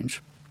this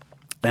change.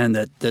 And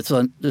that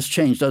this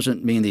change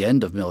doesn't mean the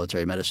end of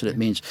military medicine. It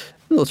means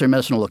military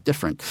medicine will look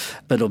different,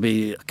 but it'll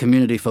be a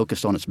community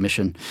focused on its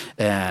mission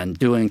and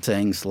doing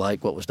things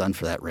like what was done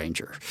for that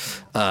ranger.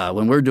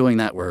 When we're doing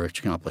that, we're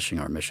accomplishing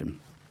our mission.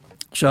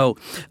 So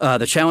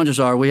the challenges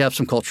are we have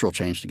some cultural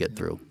change to get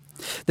through.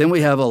 Then we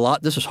have a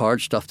lot – this is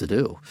hard stuff to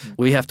do.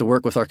 We have to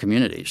work with our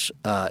communities.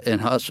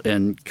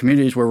 In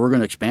communities where we're going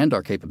to expand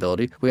our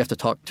capability, we have to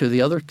talk to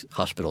the other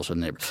hospitals in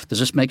the neighborhood. Does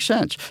this make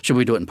sense? Should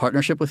we do it in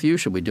partnership with you?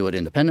 Should we do it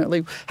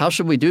independently? How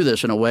should we do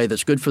this in a way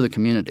that's good for the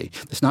community?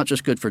 It's not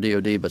just good for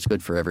DOD, but it's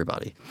good for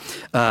everybody.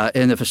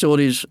 In the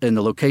facilities, in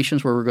the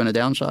locations where we're going to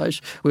downsize,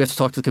 we have to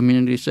talk to the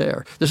communities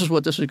there. This is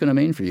what this is going to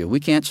mean for you.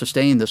 We can't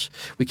sustain this.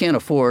 We can't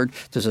afford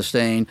to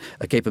sustain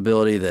a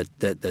capability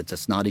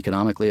that's not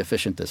economically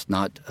efficient, that's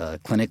not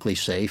clinically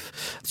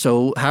safe.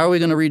 So how are we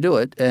going to redo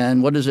it,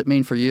 and what does it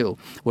mean for you?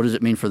 What does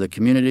it mean for the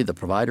community, the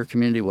provider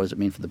community? What does it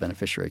mean for the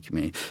beneficiary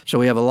community? So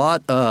we have a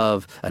lot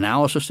of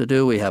analysis to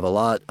do. We have a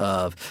lot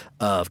of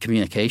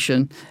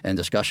communication and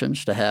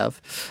discussions to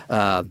have.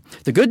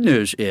 The good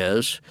news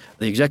is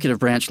the executive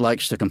branch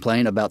likes to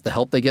complain about the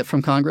help they get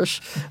from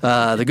Congress.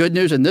 The good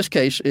news in this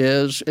case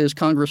is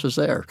Congress is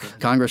there.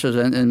 Congress is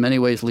in many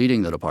ways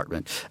leading the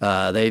department.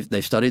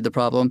 They've studied the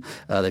problem.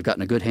 They've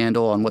gotten a good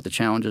handle on what the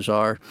challenges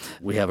are.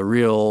 We have a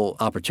real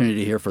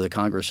opportunity here for the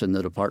Congress and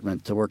the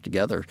department to work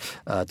together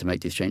to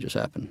make these changes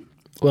happen.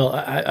 Well,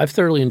 I've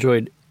thoroughly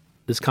enjoyed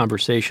this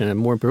conversation, and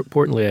more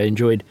importantly, I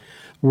enjoyed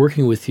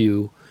working with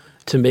you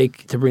to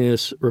bring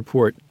this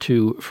report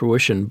to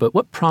fruition. But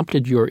what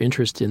prompted your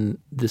interest in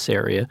this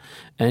area?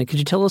 And could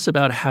you tell us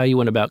about how you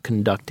went about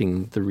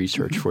conducting the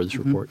research for this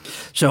report?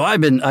 So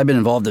I've been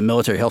involved in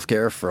military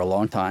healthcare for a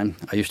long time.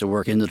 I used to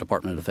work in the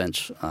Department of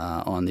Defense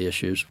on the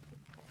issues.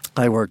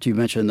 You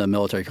mentioned the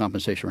Military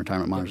Compensation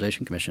Retirement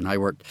Modernization Commission. I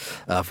worked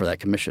for that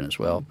commission as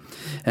well.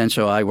 And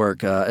so I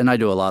work, and I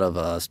do a lot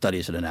of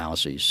studies and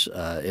analyses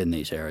in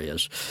these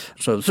areas.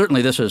 So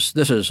certainly this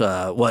is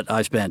what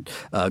I spent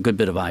a good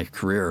bit of my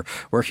career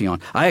working on.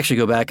 I actually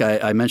go back,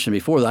 I mentioned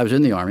before that I was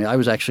in the Army. I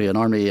was actually an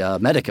Army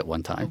medic at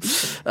one time.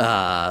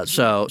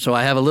 So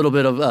I have a little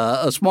bit of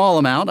a small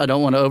amount. I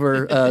don't want to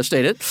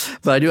overstate it,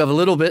 but I do have a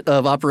little bit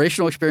of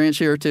operational experience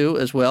here too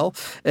as well.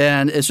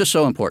 And it's just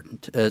so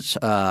important. It's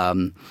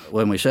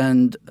when we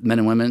send men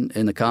and women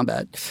into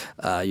combat,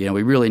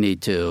 we really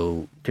need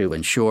to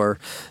ensure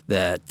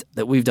that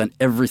we've done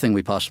everything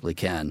we possibly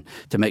can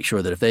to make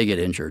sure that if they get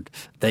injured,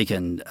 they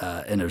can,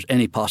 and there's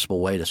any possible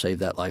way to save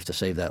that life, to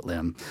save that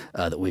limb,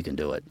 that we can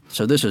do it.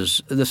 So this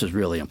is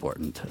really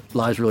important.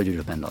 Lives really do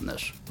depend on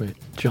this. Great.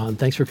 John,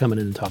 thanks for coming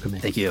in and talking to me.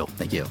 Thank you.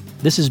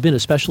 This has been a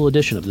special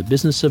edition of the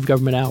Business of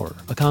Government Hour,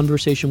 a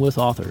conversation with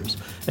authors,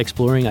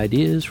 exploring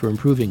ideas for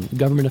improving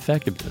government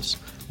effectiveness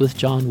with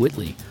John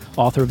Whitley,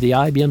 author of the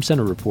IBM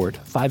Center Report,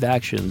 5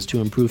 Actions to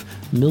Improve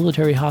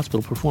Military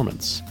Hospital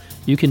Performance.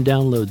 You can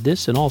download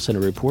this and all Center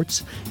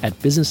reports at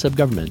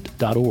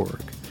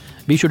businessofgovernment.org.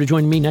 Be sure to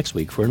join me next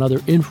week for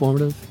another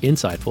informative,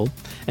 insightful,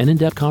 and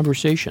in-depth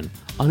conversation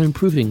on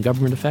improving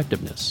government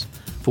effectiveness.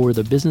 For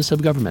the Business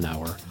of Government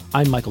Hour,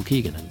 I'm Michael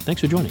Keegan, and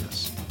thanks for joining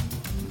us.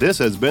 This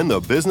has been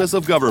the Business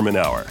of Government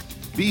Hour.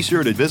 Be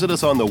sure to visit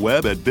us on the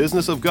web at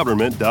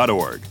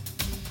businessofgovernment.org.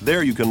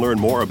 There you can learn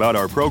more about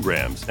our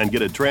programs and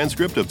get a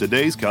transcript of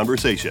today's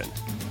conversation.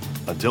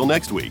 Until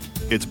next week,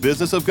 it's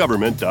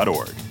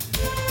businessofgovernment.org.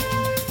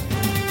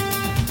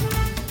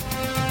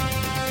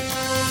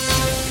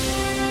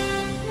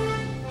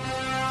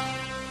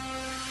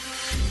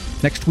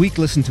 Next week,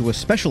 listen to a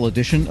special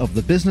edition of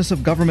the Business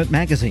of Government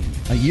magazine,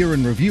 a year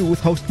in review with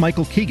host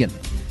Michael Keegan.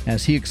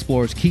 as he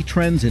explores key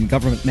trends in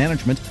government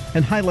management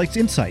and highlights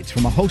insights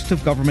from a host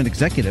of government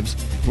executives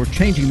who are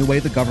changing the way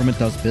the government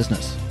does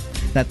business.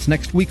 That's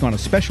next week on a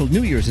special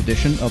New Year's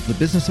edition of the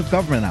Business of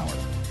Government Hour.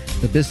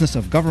 The Business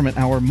of Government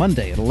Hour,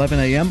 Monday at 11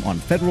 a.m. on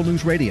Federal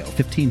News Radio,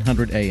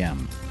 1500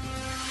 a.m.